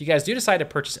if you guys do decide to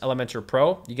purchase Elementor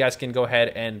Pro, you guys can go ahead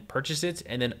and purchase it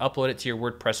and then upload it to your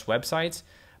WordPress website.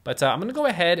 But I'm gonna go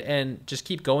ahead and just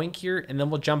keep going here, and then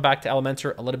we'll jump back to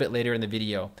Elementor a little bit later in the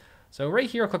video. So right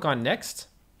here, I'll click on Next.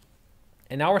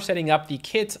 And now we're setting up the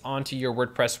kit onto your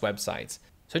WordPress websites.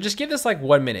 So just give this like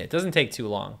 1 minute, it doesn't take too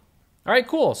long. All right,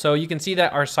 cool. So you can see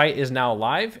that our site is now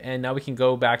live, and now we can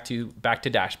go back to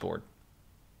dashboard.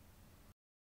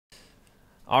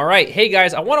 All right, hey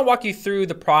guys, I wanna walk you through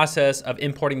the process of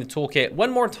importing the toolkit one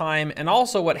more time, and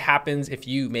also what happens if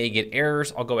you may get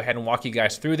errors. I'll go ahead and walk you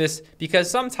guys through this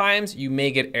because sometimes you may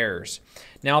get errors.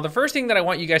 Now, the first thing that I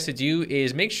want you guys to do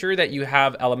is make sure that you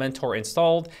have Elementor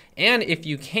installed, and if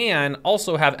you can,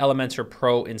 also have Elementor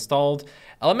Pro installed.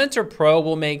 Elementor Pro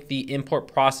will make the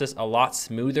import process a lot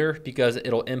smoother because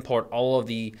it'll import all of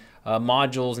the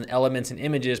modules and elements and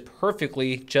images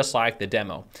perfectly, just like the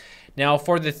demo. Now,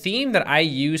 for the theme that I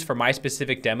use for my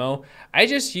specific demo, I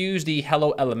just use the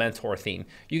Hello Elementor theme.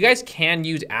 You guys can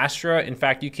use Astra. In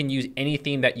fact, you can use any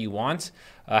theme that you want.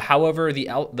 However, the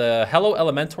Hello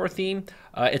Elementor theme,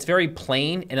 it's very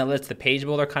plain and it lets the page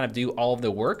builder kind of do all of the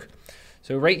work.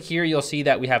 So right here, you'll see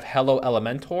that we have Hello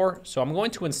Elementor. So I'm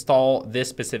going to install this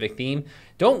specific theme.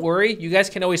 Don't worry, you guys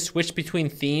can always switch between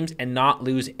themes and not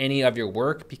lose any of your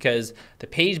work because the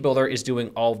page builder is doing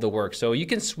all of the work. So you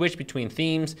can switch between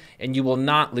themes and you will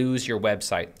not lose your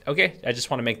website. Okay, I just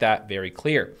want to make that very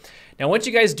clear. Now, once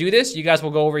you guys do this, you guys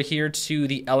will go over here to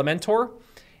the Elementor.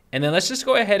 And then let's just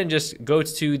go ahead and just go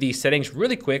to the settings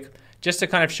really quick, just to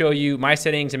kind of show you my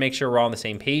settings and make sure we're all on the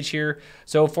same page here.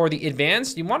 So for the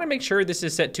advanced, you want to make sure this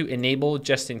is set to enable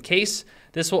just in case.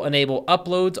 This will enable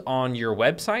uploads on your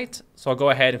website. So I'll go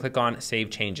ahead and click on Save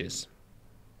Changes.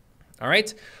 All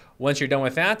right, once you're done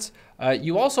with that,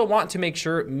 you also want to make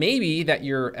sure maybe that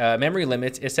your memory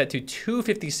limit is set to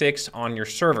 256 on your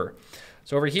server.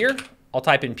 So over here, I'll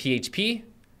type in PHP.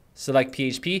 Select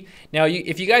PHP. Now,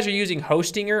 if you guys are using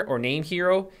Hostinger or Name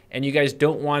Hero and you guys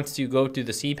don't want to go through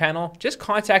the cPanel, just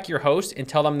contact your host and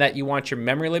tell them that you want your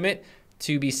memory limit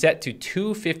to be set to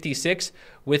 256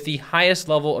 with the highest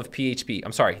level of PHP.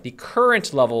 I'm sorry, the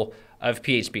current level of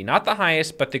PHP, not the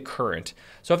highest, but the current.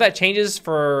 So if that changes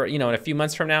for, in a few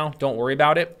months from now, don't worry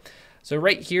about it. So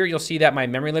right here, you'll see that my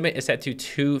memory limit is set to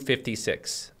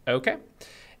 256. Okay.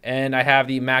 And I have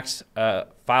the max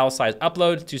file size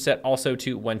upload to set also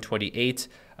to 128.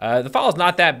 The file is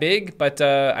not that big, but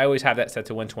I always have that set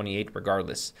to 128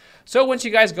 regardless. So once you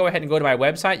guys go ahead and go to my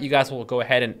website, you guys will go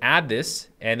ahead and add this,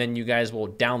 and then you guys will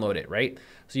download it, right?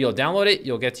 So you'll download it,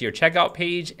 you'll get to your checkout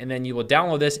page, and then you will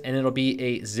download this, and it'll be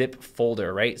a zip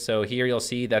folder, right? So here you'll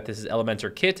see that this is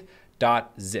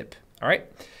elementorkit.zip, all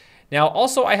right? Now,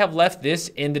 also, I have left this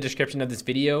in the description of this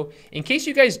video. In case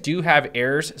you guys do have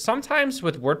errors, sometimes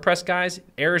with WordPress, guys,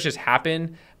 errors just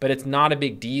happen, but it's not a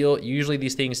big deal. Usually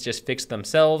these things just fix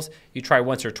themselves. You try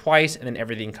once or twice, and then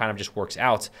everything kind of just works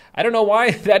out. I don't know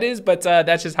why that is, but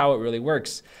that's just how it really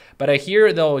works. But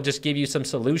here, they'll just give you some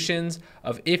solutions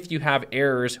of if you have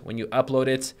errors when you upload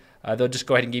it. They'll just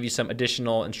go ahead and give you some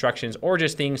additional instructions or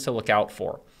just things to look out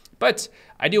for. But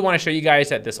I do want to show you guys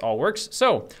that this all works.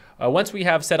 So once we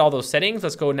have set all those settings,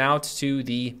 let's go now to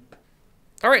the,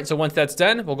 all right, so once that's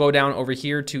done, we'll go down over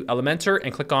here to Elementor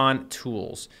and click on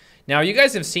Tools. Now you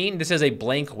guys have seen this is a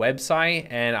blank website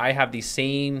and I have the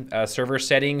same server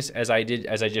settings as I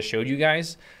just showed you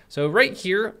guys. So right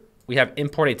here, we have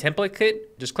Import a Template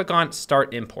Kit. Just click on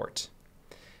Start Import.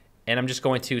 And I'm just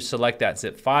going to select that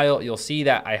zip file. You'll see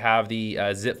that I have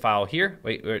the zip file here.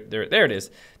 Wait, there it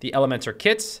is, the Elementor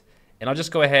kits. And I'll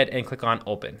just go ahead and click on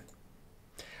open.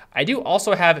 I do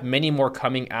also have many more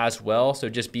coming as well, so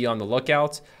just be on the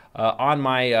lookout. On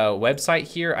my website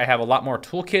here, I have a lot more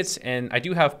toolkits, and I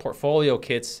do have portfolio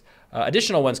kits,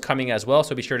 additional ones coming as well,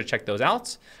 so be sure to check those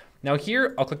out. Now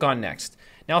here, I'll click on next.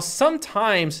 Now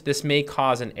sometimes this may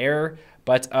cause an error,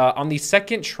 but on the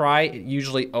second try, it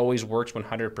usually always works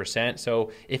 100%.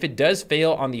 So if it does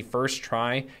fail on the first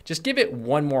try, just give it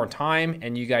one more time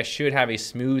and you guys should have a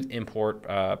smooth import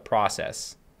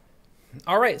process.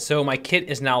 All right, so my kit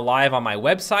is now live on my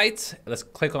website. Let's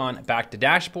click on back to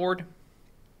dashboard.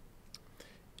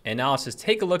 And now let's just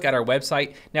take a look at our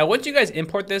website. Now, once you guys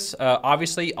import this,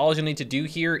 obviously all you need to do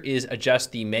here is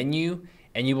adjust the menu,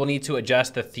 and you will need to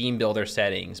adjust the theme builder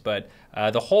settings. But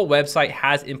the whole website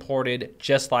has imported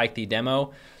just like the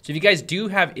demo. So if you guys do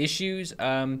have issues,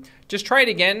 just try it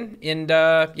again. And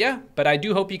yeah, but I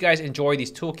do hope you guys enjoy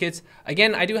these toolkits.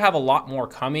 Again, I do have a lot more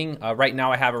coming. Right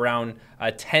now I have around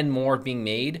 10 more being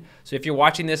made. So if you're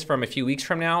watching this from a few weeks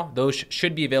from now, those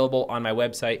should be available on my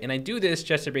website. And I do this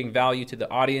just to bring value to the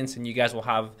audience, and you guys will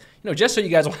have, just so you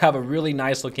guys will have a really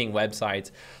nice looking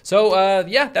website. So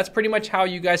yeah, that's pretty much how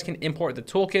you guys can import the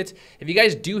toolkit. If you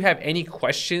guys do have any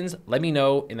questions, let me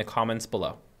know in the comments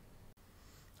below.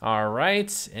 All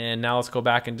right, and now let's go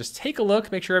back and just take a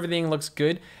look, make sure everything looks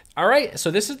good. All right,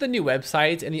 so this is the new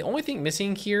website, and the only thing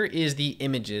missing here is the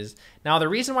images. Now, the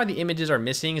reason why the images are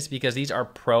missing is because these are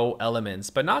pro elements,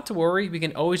 but not to worry, we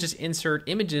can always just insert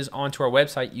images onto our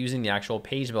website using the actual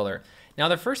page builder. Now,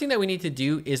 the first thing that we need to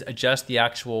do is adjust the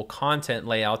actual content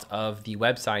layout of the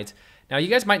website. Now, you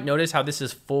guys might notice how this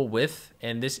is full width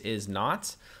and this is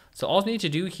not. So all we need to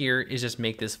do here is just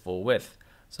make this full width.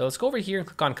 So let's go over here and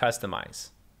click on customize.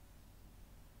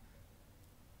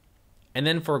 And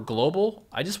then for global,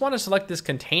 I just want to select this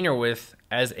container width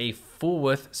as a full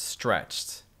width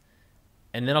stretched.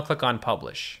 And then I'll click on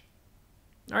publish.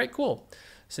 All right, cool.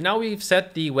 So now we've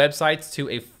set the websites to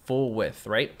a full width,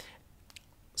 right?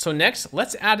 So next,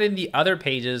 let's add in the other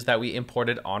pages that we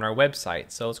imported on our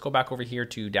website. So let's go back over here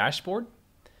to dashboard.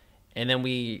 And then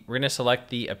we're going to select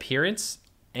the appearance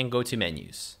and go to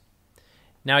menus.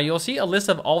 Now you'll see a list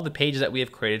of all the pages that we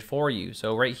have created for you.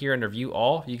 So right here under view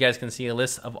all, you guys can see a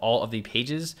list of all of the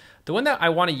pages. The one that I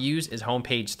want to use is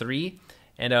homepage 3,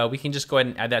 and we can just go ahead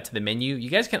and add that to the menu. You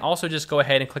guys can also just go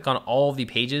ahead and click on all of the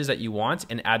pages that you want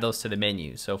and add those to the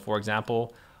menu. So for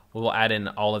example, we will add in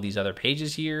all of these other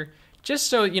pages here, just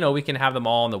so we can have them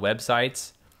all on the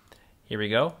websites. Here we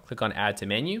go. Click on add to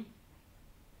menu.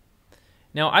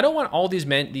 Now, I don't want all these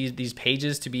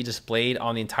pages to be displayed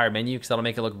on the entire menu because that'll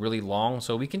make it look really long.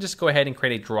 So we can just go ahead and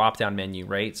create a drop-down menu,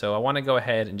 right? So I want to go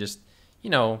ahead and just,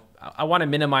 I want to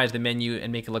minimize the menu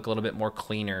and make it look a little bit more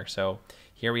cleaner. So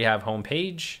here we have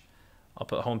homepage. I'll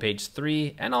put homepage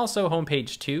 3 and also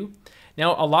homepage 2.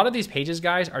 Now, a lot of these pages,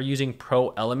 guys, are using pro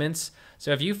elements.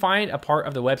 So if you find a part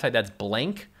of the website that's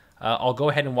blank, I'll go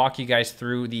ahead and walk you guys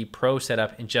through the pro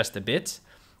setup in just a bit.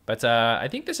 But I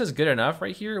think this is good enough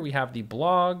right here. We have the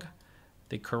blog,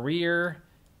 the career,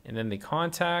 and then the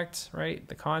contact, right?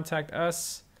 The contact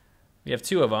us. We have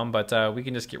 2 of them, but we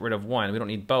can just get rid of one. We don't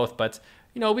need both, but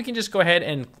we can just go ahead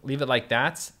and leave it like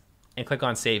that and click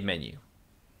on Save Menu.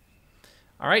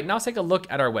 All right, now let's take a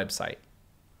look at our website.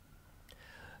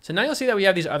 So now you'll see that we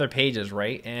have these other pages,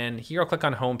 right? And here I'll click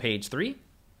on Homepage 3,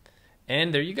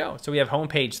 and there you go. So we have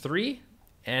Homepage 3.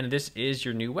 And this is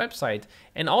your new website.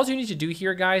 And all you need to do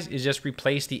here, guys, is just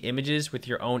replace the images with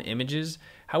your own images.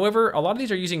 However, a lot of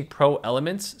these are using pro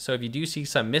elements. So if you do see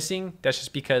some missing, that's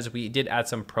just because we did add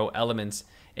some pro elements.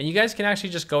 And you guys can actually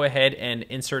just go ahead and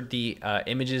insert the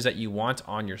images that you want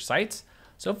on your sites.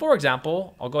 So for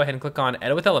example, I'll go ahead and click on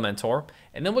Edit with Elementor,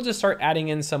 and then we'll just start adding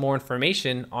in some more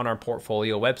information on our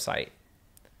portfolio website.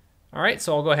 All right,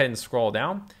 so I'll go ahead and scroll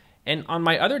down. And on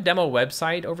my other demo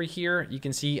website over here, you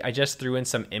can see I just threw in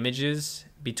some images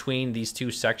between these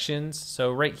 2 sections.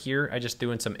 So right here, I just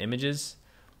threw in some images.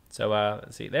 So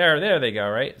let's see, there they go,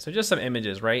 right? So just some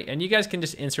images, right? And you guys can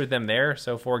just insert them there.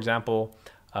 So for example,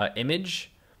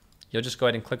 image, you'll just go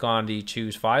ahead and click on the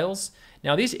choose files.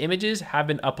 Now these images have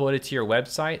been uploaded to your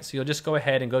website. So you'll just go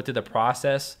ahead and go through the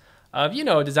process of,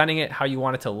 designing it how you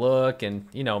want it to look and,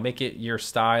 make it your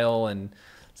style and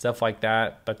stuff like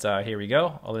that. But here we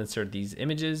go. I'll insert these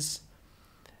images,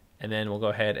 and then we'll go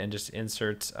ahead and just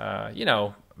insert, a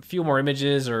few more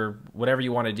images or whatever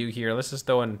you want to do here. Let's just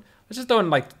throw in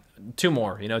like 2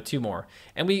 more, 2 more.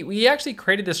 And we actually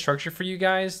created this structure for you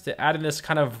guys to add in this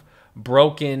kind of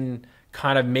broken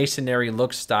kind of masonry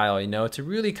look style, you know, to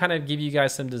really kind of give you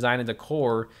guys some design and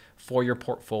decor for your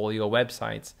portfolio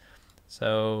websites.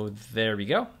 So there we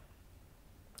go.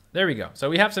 There we go. So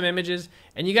we have some images,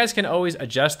 and you guys can always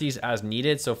adjust these as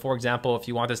needed. So for example, if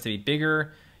you want this to be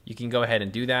bigger, you can go ahead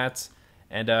and do that.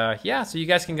 And yeah, so you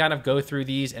guys can kind of go through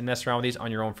these and mess around with these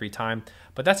on your own free time.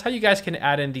 But that's how you guys can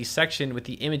add in the section with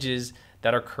the images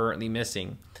that are currently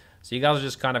missing. So you guys will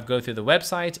just kind of go through the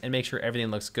website and make sure everything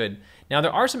looks good. Now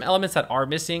there are some elements that are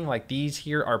missing, like these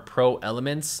here are pro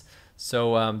elements.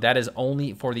 So that is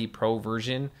only for the pro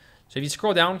version. So if you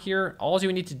scroll down here, all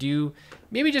you need to do,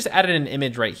 maybe just add in an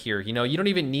image right here. You know, you don't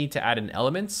even need to add in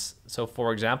elements. So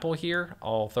for example here,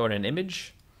 I'll throw in an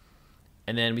image,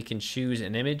 and then we can choose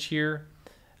an image here.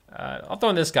 I'll throw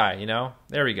in this guy, you know,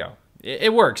 there we go.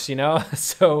 It works, you know.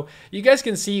 So you guys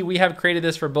can see we have created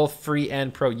this for both free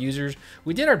and pro users.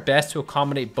 We did our best to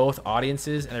accommodate both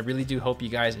audiences, and I really do hope you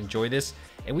guys enjoy this.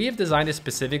 And we have designed it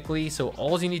specifically, so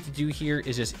all you need to do here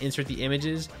is just insert the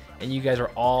images, and you guys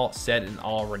are all set and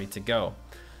all ready to go.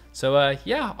 So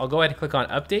yeah, I'll go ahead and click on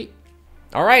update.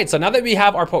 All right, so now that we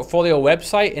have our portfolio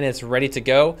website and it's ready to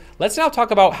go, let's now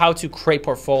talk about how to create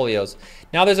portfolios.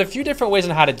 Now there's a few different ways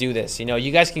on how to do this. You know,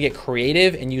 you guys can get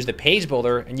creative and use the page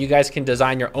builder, and you guys can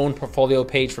design your own portfolio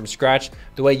page from scratch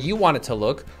the way you want it to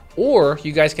look, or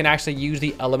you guys can actually use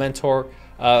the Elementor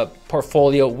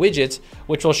portfolio widgets,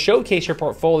 which will showcase your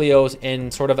portfolios in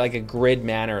sort of like a grid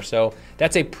manner. So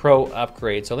that's a pro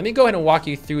upgrade. So let me go ahead and walk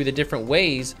you through the different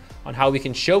ways on how we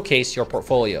can showcase your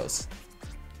portfolios.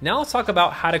 Now let's talk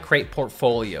about how to create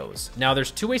portfolios. Now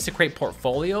there's two ways to create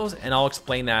portfolios, and I'll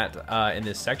explain that in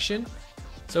this section.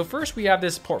 So first we have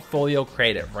this portfolio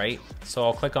creative, right? So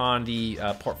I'll click on the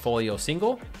portfolio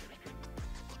single,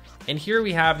 and here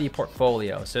we have the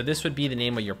portfolio. So this would be the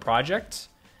name of your project,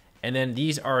 and then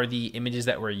these are the images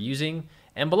that we're using.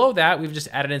 And below that, we've just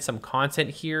added in some content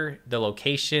here, the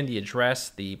location, the address,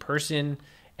 the person,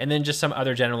 and then just some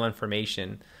other general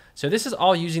information. So this is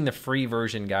all using the free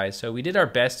version, guys. So we did our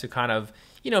best to kind of,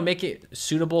 you know, make it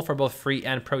suitable for both free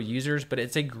and pro users, but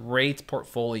it's a great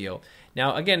portfolio.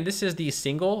 Now, again, this is the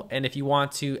single, and if you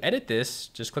want to edit this,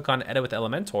 just click on Edit with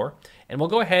Elementor, and we'll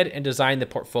go ahead and design the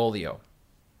portfolio.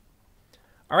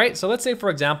 All right, so let's say, for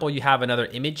example, you have another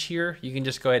image here. You can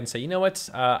just go ahead and say, you know what,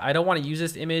 I don't want to use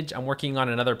this image. I'm working on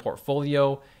another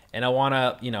portfolio, and I want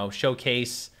to, you know,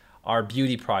 showcase our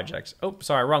beauty projects. Oh,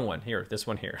 sorry, wrong one. Here, this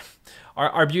one here.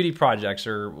 Our beauty projects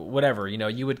or whatever, you know,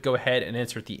 you would go ahead and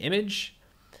insert the image,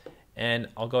 and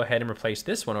I'll go ahead and replace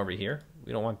this one over here.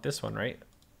 We don't want this one, right?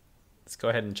 Let's go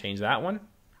ahead and change that one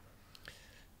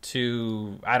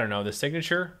to, I don't know, the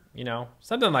signature, you know,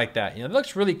 something like that. You know, it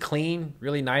looks really clean,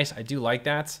 really nice. I do like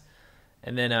that.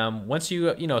 And then once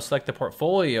you know, select the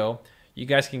portfolio, you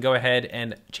guys can go ahead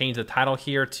and change the title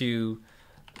here to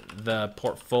the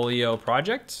portfolio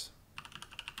project.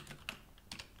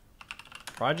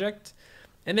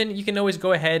 And then you can always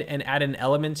go ahead and add in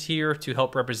elements here to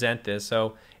help represent this.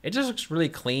 So it just looks really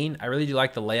clean. I really do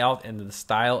like the layout and the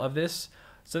style of this.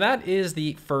 So that is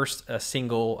the first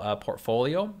single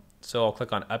portfolio. So I'll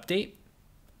click on update.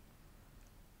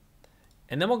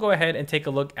 And then we'll go ahead and take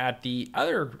a look at the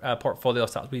other portfolio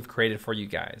styles we've created for you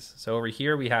guys. So over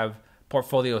here we have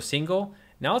portfolio single.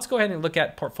 Now let's go ahead and look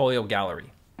at portfolio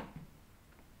gallery.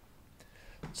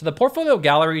 So the portfolio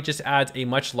gallery just adds a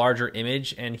much larger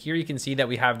image, and here you can see that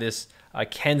we have this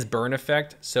Ken's burn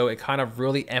effect, so it kind of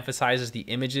really emphasizes the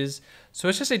images. So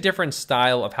it's just a different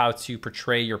style of how to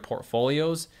portray your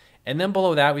portfolios. And then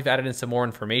below that, we've added in some more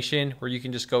information where you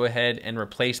can just go ahead and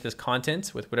replace this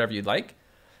content with whatever you'd like.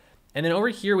 And then over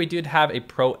here, we did have a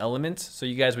pro element, so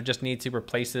you guys would just need to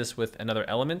replace this with another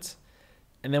element.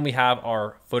 And then we have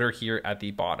our footer here at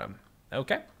the bottom.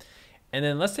 Okay. And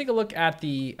then let's take a look at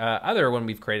the other one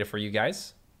we've created for you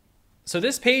guys. So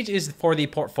this page is for the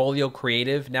portfolio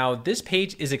creative. Now this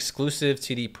page is exclusive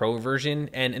to the pro version.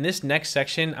 And in this next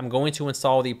section, I'm going to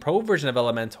install the pro version of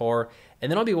Elementor,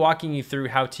 and then I'll be walking you through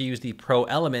how to use the pro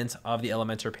element of the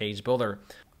Elementor page builder.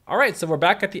 All right, so we're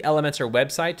back at the Elementor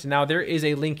website. Now there is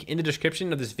a link in the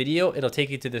description of this video. It'll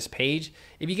take you to this page.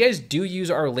 If you guys do use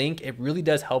our link, it really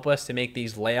does help us to make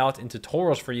these layouts and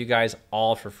tutorials for you guys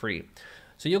all for free.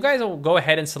 So you guys will go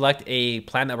ahead and select a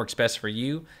plan that works best for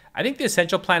you. I think the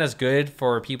essential plan is good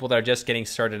for people that are just getting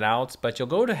started out, but you'll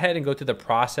go ahead and go through the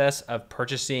process of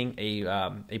purchasing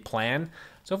a plan.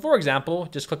 So for example,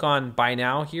 just click on buy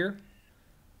now here.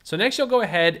 So next you'll go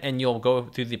ahead and you'll go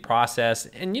through the process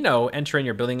and, you know, enter in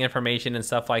your billing information and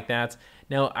stuff like that.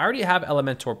 Now I already have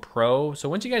Elementor Pro. So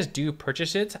once you guys do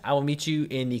purchase it, I will meet you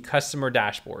in the customer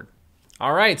dashboard.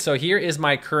 All right, so here is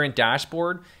my current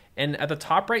dashboard. And at the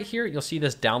top right here, you'll see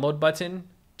this download button.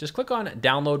 just click on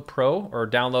Download Pro or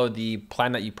download the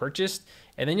plan that you purchased,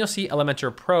 and then you'll see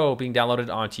Elementor Pro being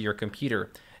downloaded onto your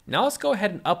computer. Now let's go ahead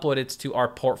and upload it to our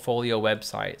portfolio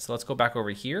website. So let's go back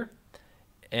over here,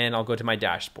 and I'll go to my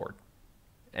dashboard.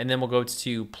 And then we'll go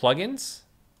to Plugins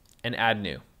and Add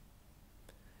New.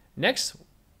 Next,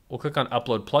 we'll click on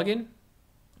Upload Plugin,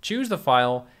 choose the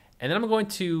file, and then I'm going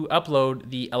to upload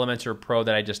the Elementor Pro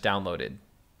that I just downloaded.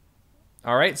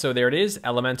 All right, so there it is,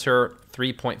 Elementor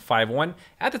 3.51.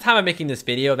 At the time of making this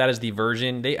video, that is the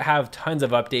version. They have tons of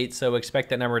updates, so expect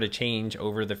that number to change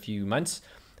over the few months.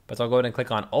 But I'll go ahead and click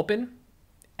on Open,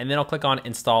 and then I'll click on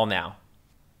Install Now.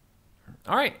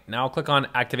 All right, now I'll click on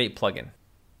Activate Plugin.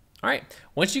 All right,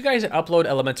 once you guys upload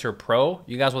Elementor Pro,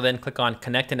 you guys will then click on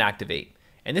Connect and Activate.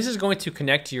 And this is going to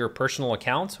connect to your personal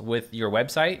account with your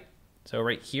website. So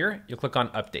right here, you'll click on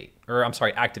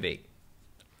Activate.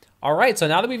 All right, so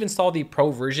now that we've installed the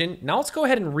Pro version, now let's go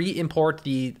ahead and re-import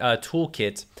the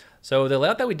Toolkit. So the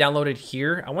layout that we downloaded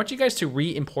here, I want you guys to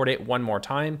re-import it one more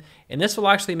time, and this will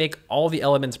actually make all the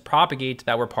elements propagate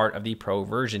that were part of the Pro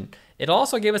version. It'll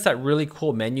also give us that really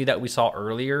cool menu that we saw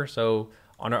earlier. So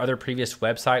on our other previous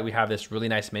website, we have this really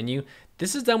nice menu.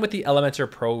 This is done with the Elementor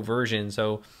Pro version.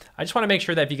 So I just want to make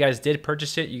sure that if you guys did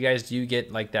purchase it, you guys do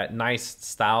get like that nice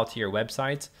style to your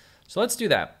website. So let's do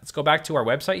that. Let's go back to our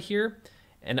website here.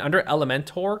 And under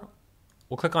Elementor,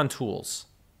 we'll click on Tools.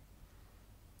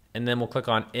 And then we'll click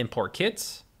on Import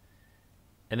Kits.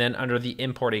 And then under the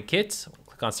Imported Kits, we'll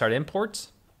click on Start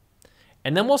Imports.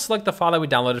 And then we'll select the file that we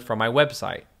downloaded from my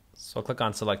website. So I'll click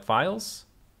on Select Files.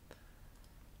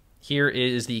 Here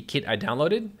is the kit I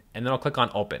downloaded, and then I'll click on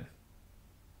Open.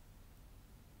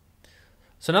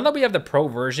 So now that we have the Pro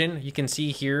version, you can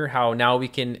see here how now we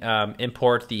can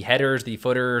import the headers, the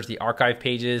footers, the archive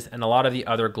pages, and a lot of the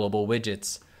other global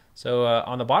widgets. So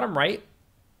on the bottom right,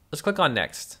 let's click on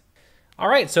Next. All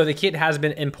right, so the kit has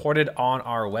been imported on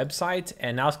our website,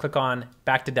 and now let's click on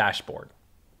Back to Dashboard.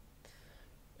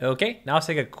 Okay, now let's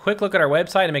take a quick look at our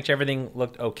website and make sure everything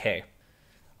looked okay.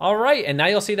 All right, and now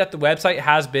you'll see that the website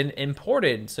has been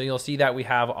imported. So you'll see that we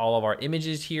have all of our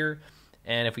images here.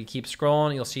 And if we keep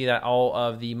scrolling, you'll see that all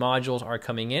of the modules are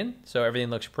coming in. So everything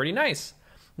looks pretty nice.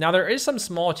 Now there is some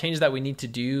small changes that we need to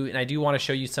do, and I do want to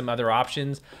show you some other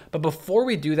options. But before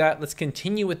we do that, let's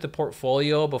continue with the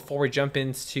portfolio before we jump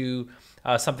into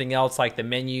something else like the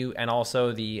menu and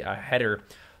also the header.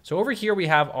 So over here we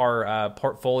have our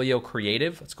portfolio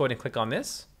creative. Let's go ahead and click on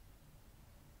this.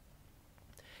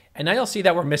 And now you'll see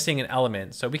that we're missing an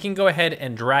element. So we can go ahead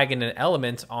and drag in an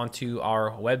element onto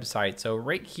our website. So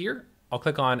right here, I'll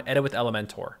click on Edit with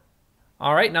Elementor.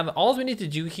 All right, now all we need to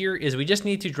do here is we just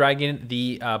need to drag in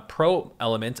the Pro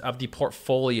element of the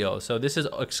portfolio. So this is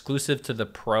exclusive to the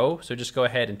Pro. So just go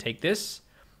ahead and take this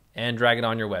and drag it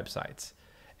on your website.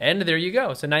 And there you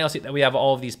go. So now you'll see that we have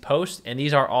all of these posts, and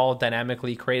these are all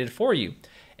dynamically created for you.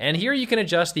 And here you can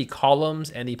adjust the columns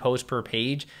and the post per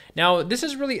page. Now, this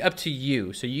is really up to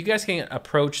you. So you guys can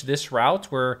approach this route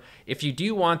where if you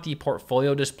do want the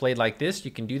portfolio displayed like this, you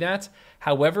can do that.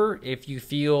 However, if you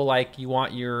feel like you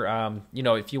want your,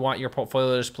 if you want your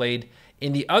portfolio displayed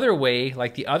in the other way,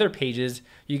 like the other pages,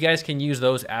 you guys can use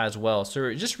those as well. So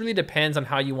it just really depends on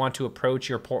how you want to approach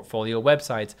your portfolio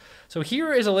websites. So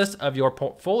here is a list of your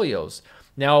portfolios.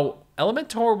 Now,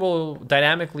 Elementor will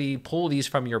dynamically pull these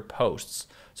from your posts.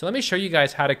 So let me show you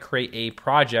guys how to create a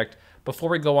project before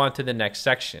we go on to the next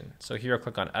section. So here I'll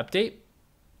click on Update.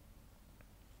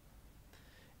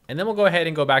 And then we'll go ahead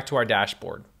and go back to our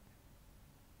dashboard.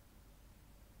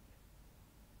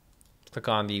 Click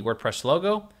on the WordPress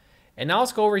logo. And now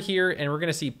let's go over here and we're going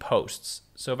to see posts.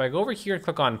 So if I go over here and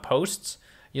click on posts,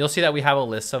 you'll see that we have a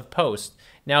list of posts.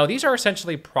 Now these are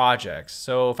essentially projects.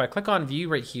 So if I click on view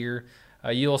right here,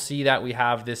 you'll see that we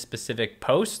have this specific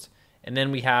post, and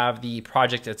then we have the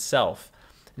project itself.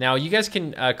 Now you guys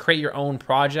can create your own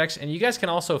projects, and you guys can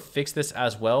also fix this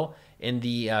as well in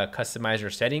the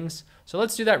customizer settings. So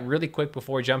let's do that really quick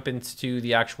before we jump into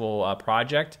the actual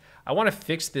project. I want to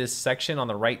fix this section on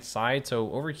the right side.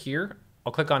 So over here,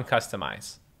 I'll click on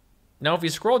Customize. Now, if you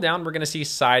scroll down, we're going to see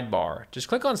Sidebar. Just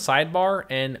click on Sidebar,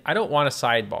 and I don't want a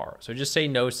sidebar, so just say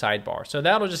no sidebar. So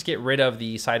that'll just get rid of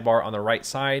the sidebar on the right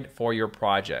side for your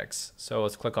projects. So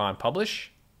let's click on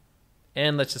Publish,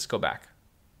 and let's just go back.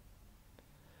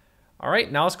 All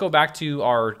right, now let's go back to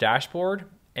our dashboard,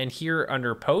 and here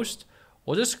under Post,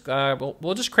 we'll just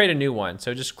create a new one.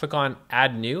 So just click on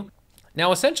Add New.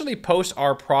 Now, essentially, posts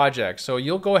are projects. So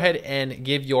you'll go ahead and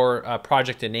give your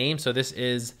project a name. So this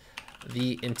is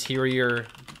the interior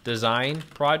design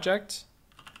project.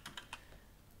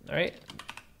 All right.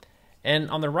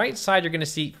 And on the right side, you're going to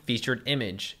see featured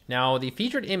image. Now, the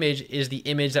featured image is the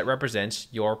image that represents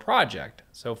your project.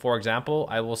 So, for example,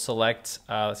 I will select.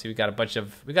 Let's see, we got a bunch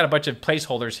of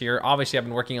placeholders here. Obviously, I've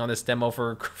been working on this demo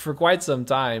for quite some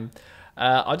time.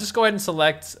 I'll just go ahead and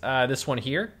select this one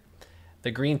here, the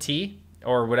green tea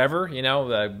or whatever.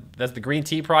 That's the green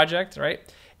tea project, right?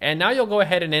 And now you'll go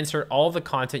ahead and insert all the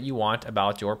content you want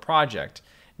about your project.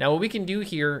 Now what we can do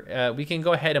here, we can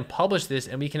go ahead and publish this,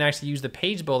 and we can actually use the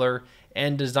page builder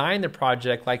and design the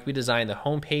project like we designed the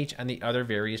home page and the other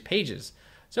various pages.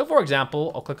 So for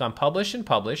example, I'll click on publish,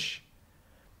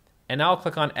 and now I'll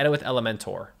click on edit with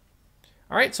Elementor.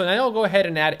 All right, so now you'll go ahead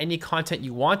and add any content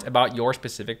you want about your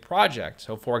specific project.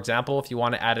 So for example, if you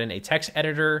want to add in a text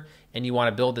editor and you want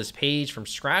to build this page from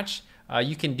scratch,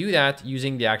 you can do that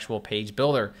using the actual page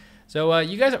builder. So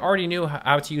you guys already knew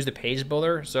how to use the page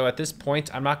builder. So at this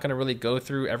point, I'm not going to really go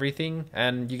through everything,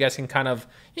 and you guys can kind of,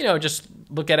 just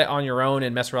look at it on your own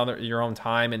and mess around at your own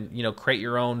time, and, create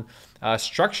your own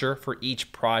structure for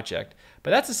each project.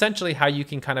 But that's essentially how you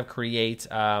can kind of create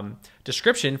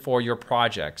description for your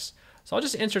projects. So I'll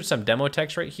just insert some demo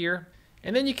text right here.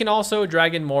 And then you can also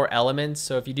drag in more elements.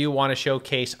 So if you do want to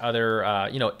showcase other,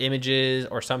 images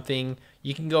or something,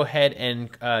 you can go ahead and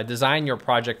design your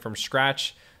project from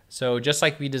scratch. So just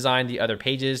like we designed the other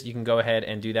pages, you can go ahead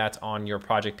and do that on your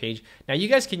project page. Now you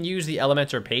guys can use the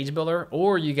Elementor page builder,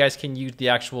 or you guys can use the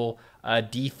actual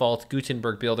default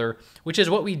Gutenberg builder, which is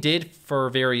what we did for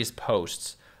various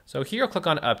posts. So here I'll click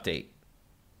on update.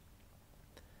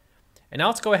 And now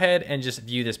let's go ahead and just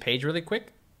view this page really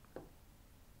quick.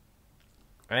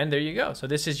 And there you go. So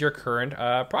this is your current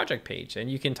project page,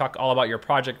 and you can talk all about your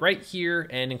project right here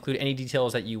and include any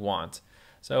details that you want.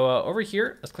 So over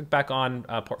here, let's click back on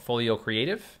Portfolio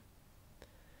Creative.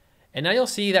 And now you'll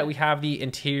see that we have the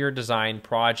interior design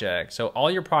project. So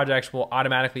all your projects will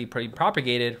automatically be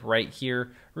propagated right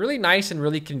here. Really nice and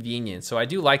really convenient. So I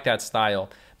do like that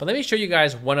style. But let me show you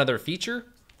guys one other feature.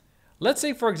 Let's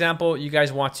say, for example, you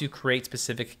guys want to create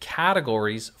specific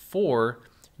categories for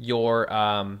your,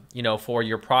 for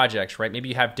your projects, right? Maybe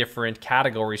you have different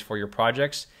categories for your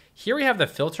projects. Here we have the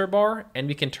filter bar, and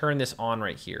we can turn this on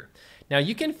right here. Now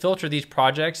you can filter these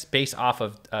projects based off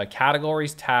of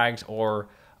categories, tags, or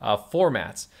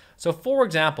formats. So for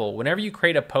example, whenever you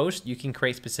create a post, you can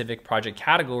create specific project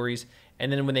categories,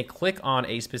 and then when they click on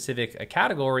a specific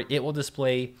category, it will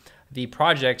display the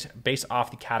project based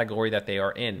off the category that they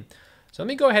are in. So let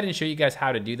me go ahead and show you guys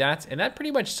how to do that, and that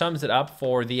pretty much sums it up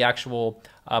for the actual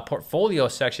portfolio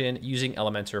section using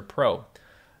Elementor Pro.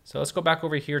 So let's go back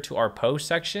over here to our post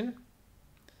section.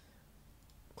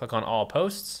 Click on all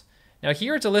posts. Now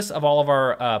here it's a list of all of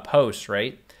our posts,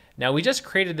 right? Now we just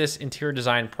created this interior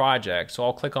design project. So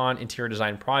I'll click on interior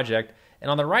design project, and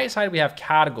on the right side we have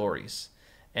categories.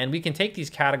 And we can take these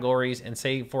categories and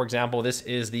say, for example, this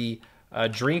is the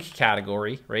drink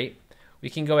category, right? We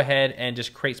can go ahead and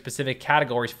just create specific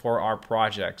categories for our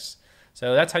projects.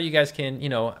 So that's how you guys can,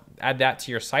 add that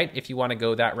to your site if you want to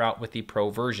go that route with the Pro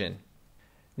version.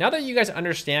 Now that you guys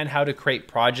understand how to create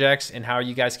projects and how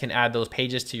you guys can add those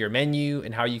pages to your menu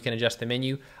and how you can adjust the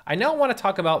menu, I now want to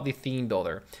talk about the theme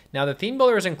builder. Now the theme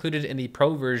builder is included in the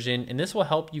Pro version, and this will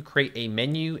help you create a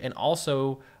menu and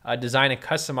also design and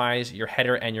customize your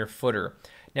header and your footer.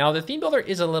 Now the theme builder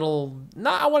is a little,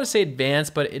 not I want to say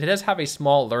advanced, but it does have a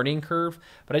small learning curve,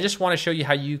 but I just want to show you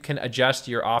how you can adjust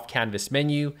your off-canvas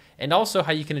menu and also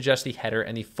how you can adjust the header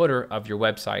and the footer of your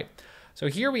website. So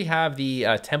here we have the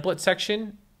template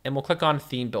section, and we'll click on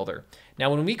theme builder. Now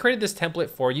when we created this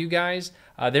template for you guys,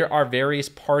 there are various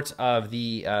parts of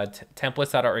the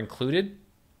templates that are included.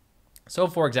 So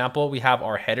for example, we have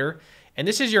our header, and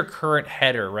this is your current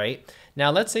header, right?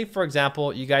 Now let's say, for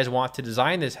example, you guys want to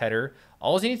design this header.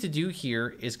 All you need to do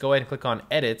here is go ahead and click on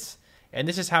edits, and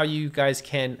this is how you guys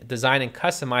can design and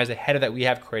customize the header that we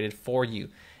have created for you.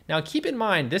 Now keep in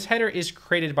mind, this header is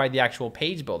created by the actual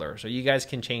page builder, so you guys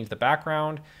can change the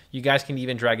background, you guys can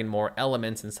even drag in more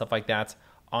elements and stuff like that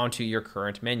onto your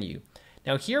current menu.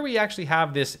 Now here we actually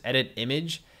have this edit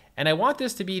image, and I want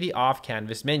this to be the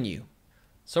off-canvas menu.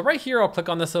 So right here, I'll click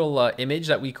on this little image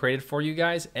that we created for you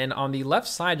guys, and on the left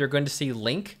side, you're going to see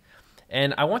link,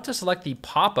 and I want to select the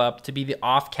pop-up to be the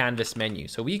off-canvas menu.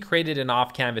 So we created an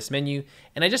off-canvas menu,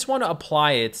 and I just want to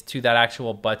apply it to that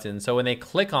actual button. So when they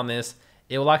click on this,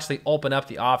 it will actually open up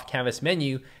the off-canvas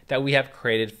menu that we have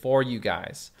created for you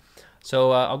guys.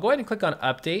 So I'll go ahead and click on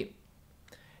update.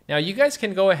 Now you guys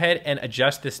can go ahead and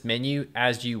adjust this menu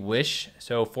as you wish.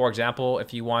 So for example,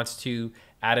 if you want to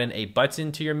add in a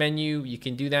button to your menu, you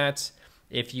can do that.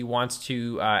 If you want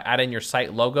to add in your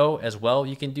site logo as well,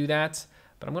 you can do that.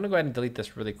 But I'm gonna go ahead and delete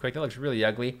this really quick. That looks really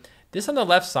ugly. This on the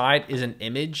left side is an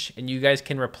image, and you guys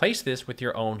can replace this with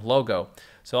your own logo.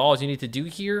 So all you need to do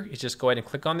here is just go ahead and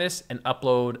click on this and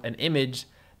upload an image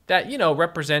that, you know,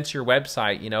 represents your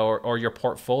website, you know, or your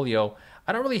portfolio.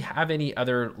 I don't really have any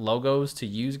other logos to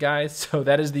use, guys, so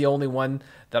that is the only one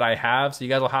that I have. So you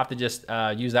guys will have to just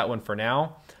use that one for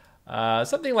now.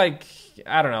 Something like,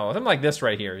 I don't know, something like this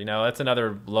right here, you know, that's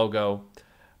another logo.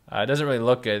 It doesn't really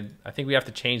look good. I think we have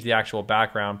to change the actual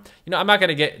background. You know, I'm not going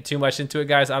to get too much into it,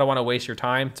 guys. I don't want to waste your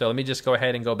time. So let me just go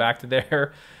ahead and go back to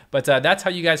there. But that's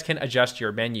how you guys can adjust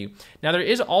your menu. Now, there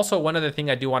is also one other thing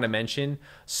I do want to mention.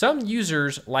 Some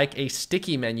users like a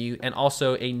sticky menu and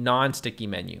also a non-sticky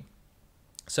menu.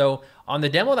 So on the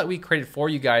demo that we created for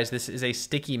you guys, this is a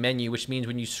sticky menu, which means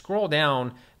when you scroll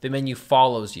down, the menu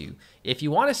follows you. If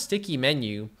you want a sticky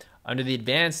menu, under the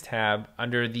Advanced tab,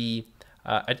 under the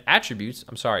attributes,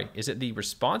 I'm sorry, is it the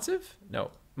responsive?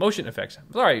 No, motion effects.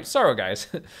 Sorry guys.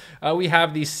 We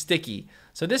have the sticky.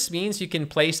 So this means you can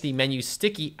place the menu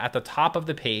sticky at the top of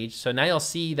the page. So now you'll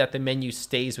see that the menu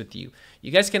stays with you.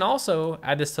 You guys can also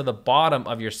add this to the bottom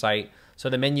of your site. So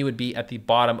the menu would be at the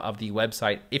bottom of the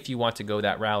website if you want to go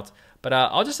that route. But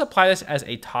I'll just apply this as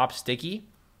a top sticky,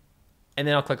 and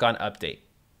then I'll click on update.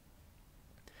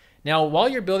 Now, while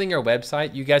you're building your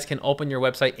website, you guys can open your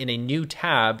website in a new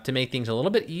tab to make things a little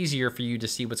bit easier for you to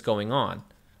see what's going on.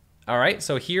 All right,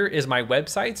 so here is my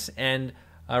websites, and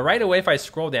right away, if I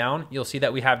scroll down, you'll see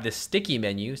that we have this sticky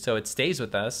menu, so it stays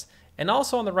with us. And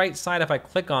also on the right side, if I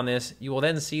click on this, you will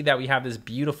then see that we have this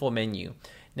beautiful menu.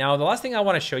 Now, the last thing I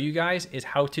want to show you guys is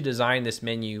how to design this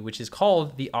menu, which is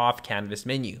called the off-canvas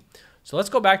menu. So let's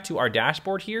go back to our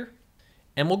dashboard here,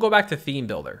 and we'll go back to Theme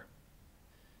Builder.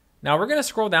 Now we're going to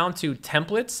scroll down to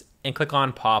Templates and click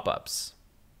on Pop-ups.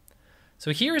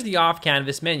 So here's the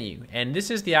off-canvas menu, and this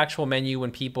is the actual menu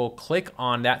when people click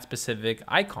on that specific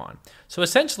icon. So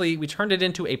essentially, we turned it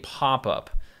into a pop-up.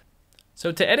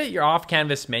 So to edit your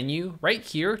off-canvas menu, right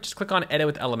here, just click on Edit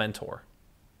with Elementor.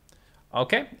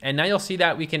 Okay, and now you'll see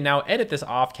that we can now edit this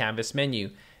off-canvas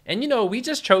menu. And you know, we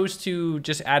just chose to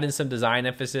just add in some design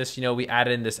emphasis. You know, we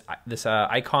added in this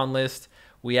icon list.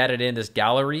 We added in this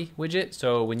gallery widget,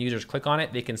 so when users click on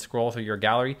it, they can scroll through your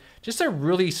gallery. Just a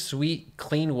really sweet,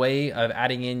 clean way of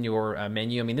adding in your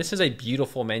menu. I mean, this is a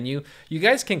beautiful menu. You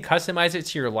guys can customize it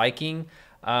to your liking.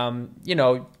 You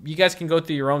know, you guys can go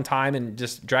through your own time and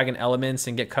just drag in elements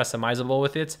and get customizable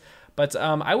with it. But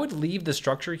I would leave the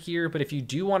structure here, but if you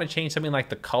do want to change something like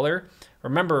the color,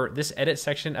 remember this edit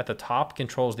section at the top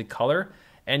controls the color.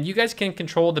 And you guys can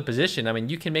control the position. I mean,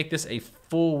 you can make this a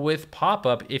full width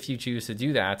pop-up if you choose to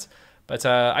do that. But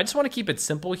I just want to keep it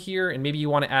simple here, and maybe you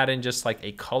want to add in just like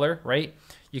a color, right?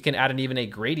 You can add in even a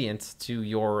gradient to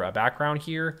your background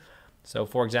here. So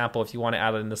for example, if you want to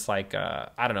add in this like,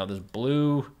 I don't know, this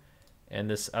blue and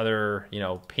this other, you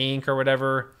know, pink or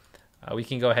whatever, we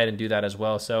can go ahead and do that as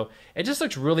well. So it just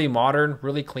looks really modern,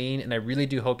 really clean, and I really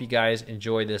do hope you guys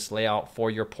enjoy this layout for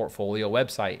your portfolio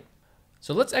website.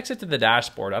 So let's exit to the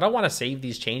dashboard. I don't want to save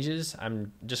these changes.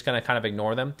 I'm just going to kind of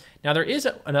ignore them. Now there is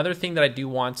another thing that I do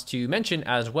want to mention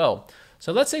as well.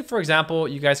 So let's say, for example,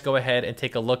 you guys go ahead and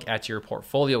take a look at your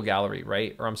portfolio gallery,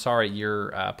 right? Or I'm sorry,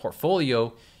 your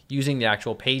portfolio using the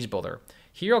actual page builder.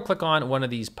 Here I'll click on one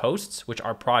of these posts, which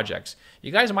are projects.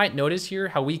 You guys might notice here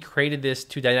how we created this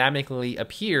to dynamically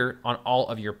appear on all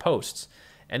of your posts.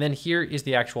 And then here is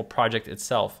the actual project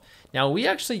itself. Now we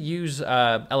actually use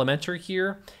Elementor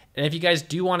here. And if you guys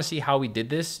do want to see how we did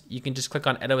this, you can just click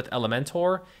on Edit with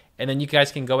Elementor, and then you guys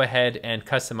can go ahead and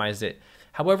customize it.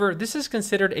 However, this is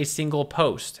considered a single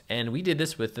post, and we did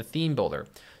this with the theme builder.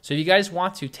 So if you guys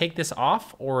want to take this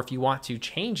off, or if you want to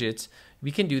change it, we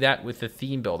can do that with the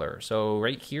theme builder. So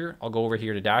right here, I'll go over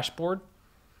here to Dashboard,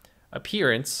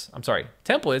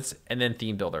 Templates, and then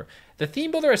Theme Builder. The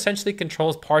Theme Builder essentially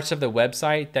controls parts of the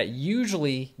website that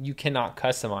usually you cannot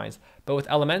customize, but with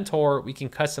Elementor, we can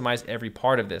customize every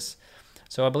part of this.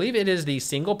 So I believe it is the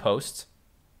single post,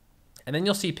 and then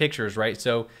you'll see pictures, right?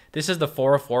 So this is the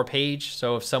 404 page.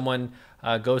 So if someone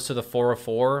goes to the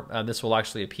 404, this will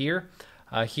actually appear.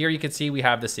 Here you can see we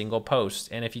have the single post,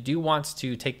 and if you do want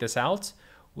to take this out,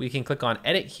 we can click on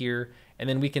Edit here, and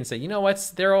then we can say, you know what,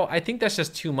 Daryl, I think that's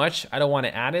just too much. I don't want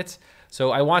to add it. So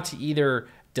I want to either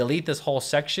delete this whole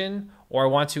section, or I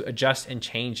want to adjust and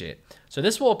change it. So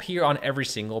this will appear on every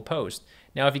single post.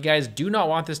 Now, if you guys do not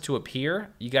want this to appear,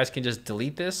 you guys can just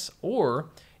delete this, or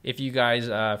if you guys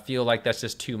feel like that's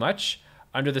just too much,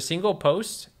 under the single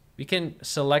post, we can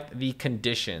select the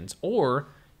conditions, or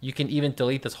you can even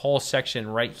delete this whole section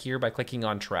right here by clicking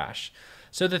on trash.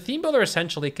 So the theme builder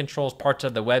essentially controls parts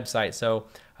of the website. So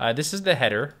this is the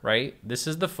header, right? This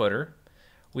is the footer.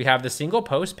 We have the single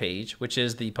post page, which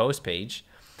is the post page.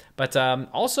 But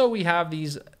also we have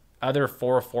these other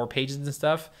 404 pages and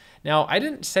stuff. Now, I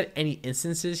didn't set any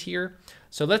instances here.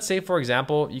 So let's say, for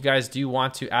example, you guys do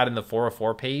want to add in the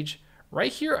 404 page.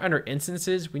 Right here under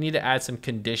instances, we need to add some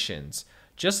conditions.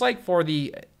 Just like for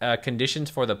the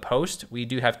conditions for the post, we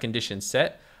do have conditions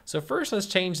set. So first, let's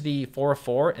change the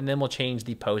 404, and then we'll change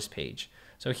the post page.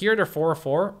 So here under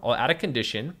 404, I'll add a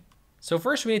condition. So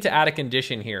first, we need to add a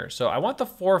condition here. So I want the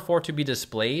 404 to be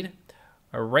displayed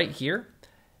right here.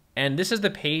 And this is the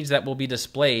page that will be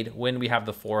displayed when we have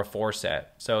the 404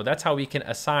 set. So that's how we can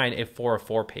assign a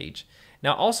 404 page.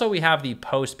 Now also we have the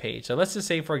post page. So let's just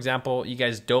say, for example, you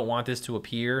guys don't want this to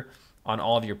appear on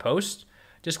all of your posts.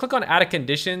 Just click on add a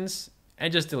conditions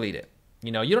and just delete it.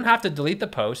 You know, you don't have to delete the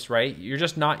post, right? You're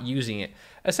just not using it.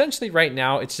 Essentially right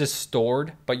now it's just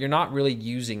stored, but you're not really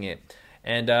using it.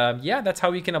 And yeah, that's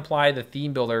how we can apply the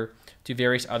theme builder to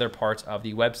various other parts of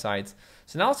the websites.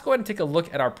 So now let's go ahead and take a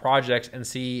look at our projects and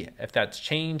see if that's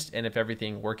changed and if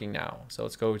everything's working now. So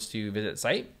let's go to visit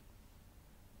site,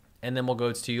 and then we'll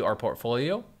go to our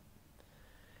portfolio,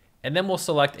 and then we'll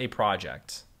select a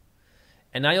project.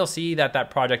 And now you'll see that that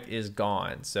project is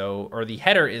gone. So, or the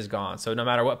header is gone. So no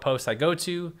matter what post I go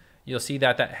to, you'll see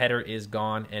that that header is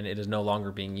gone and it is no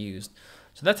longer being used.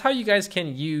 So that's how you guys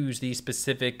can use the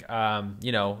specific,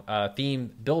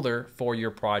 theme builder for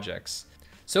your projects.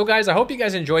 So guys, I hope you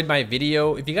guys enjoyed my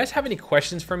video. If you guys have any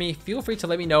questions for me, feel free to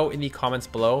let me know in the comments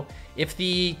below. If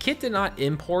the kit did not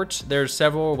import, there's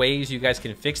several ways you guys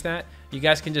can fix that. You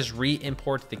guys can just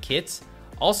re-import the kits.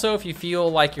 Also, if you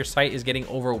feel like your site is getting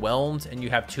overwhelmed and you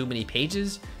have too many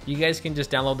pages, you guys can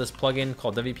just download this plugin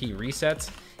called WP Resets,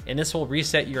 and this will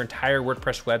reset your entire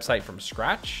WordPress website from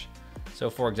scratch. So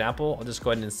for example, I'll just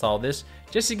go ahead and install this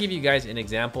just to give you guys an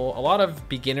example. A lot of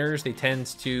beginners, they tend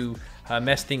to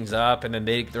mess things up, and then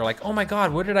they're like, oh my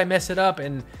God, where did I mess it up?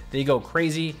 And they go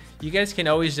crazy. You guys can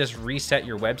always just reset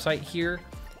your website here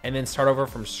and then start over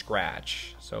from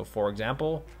scratch. So for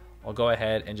example, I'll go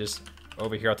ahead and just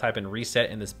over here, I'll type in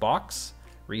reset in this box,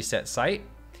 reset site,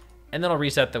 and then I'll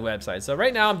reset the website. So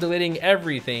right now I'm deleting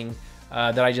everything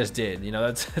that I just did. You know,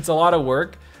 it's a lot of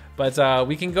work. But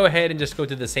we can go ahead and just go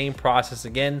through the same process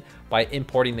again by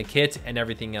importing the kit and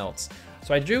everything else.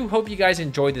 So I do hope you guys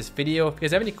enjoyed this video. If you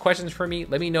guys have any questions for me,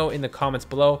 let me know in the comments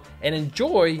below, and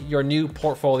enjoy your new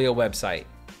portfolio website.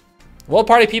 Well,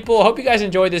 party people, I hope you guys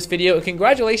enjoyed this video.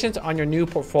 Congratulations on your new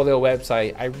portfolio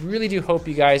website. I really do hope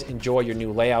you guys enjoy your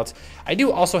new layouts. I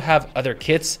do also have other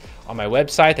kits on my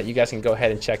website that you guys can go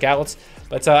ahead and check out.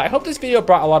 But I hope this video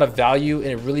brought a lot of value, and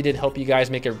it really did help you guys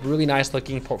make a really nice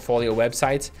looking portfolio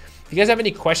website. If you guys have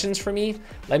any questions for me,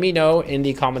 let me know in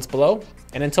the comments below.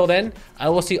 And until then, I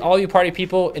will see all you party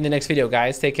people in the next video,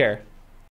 guys. Take care.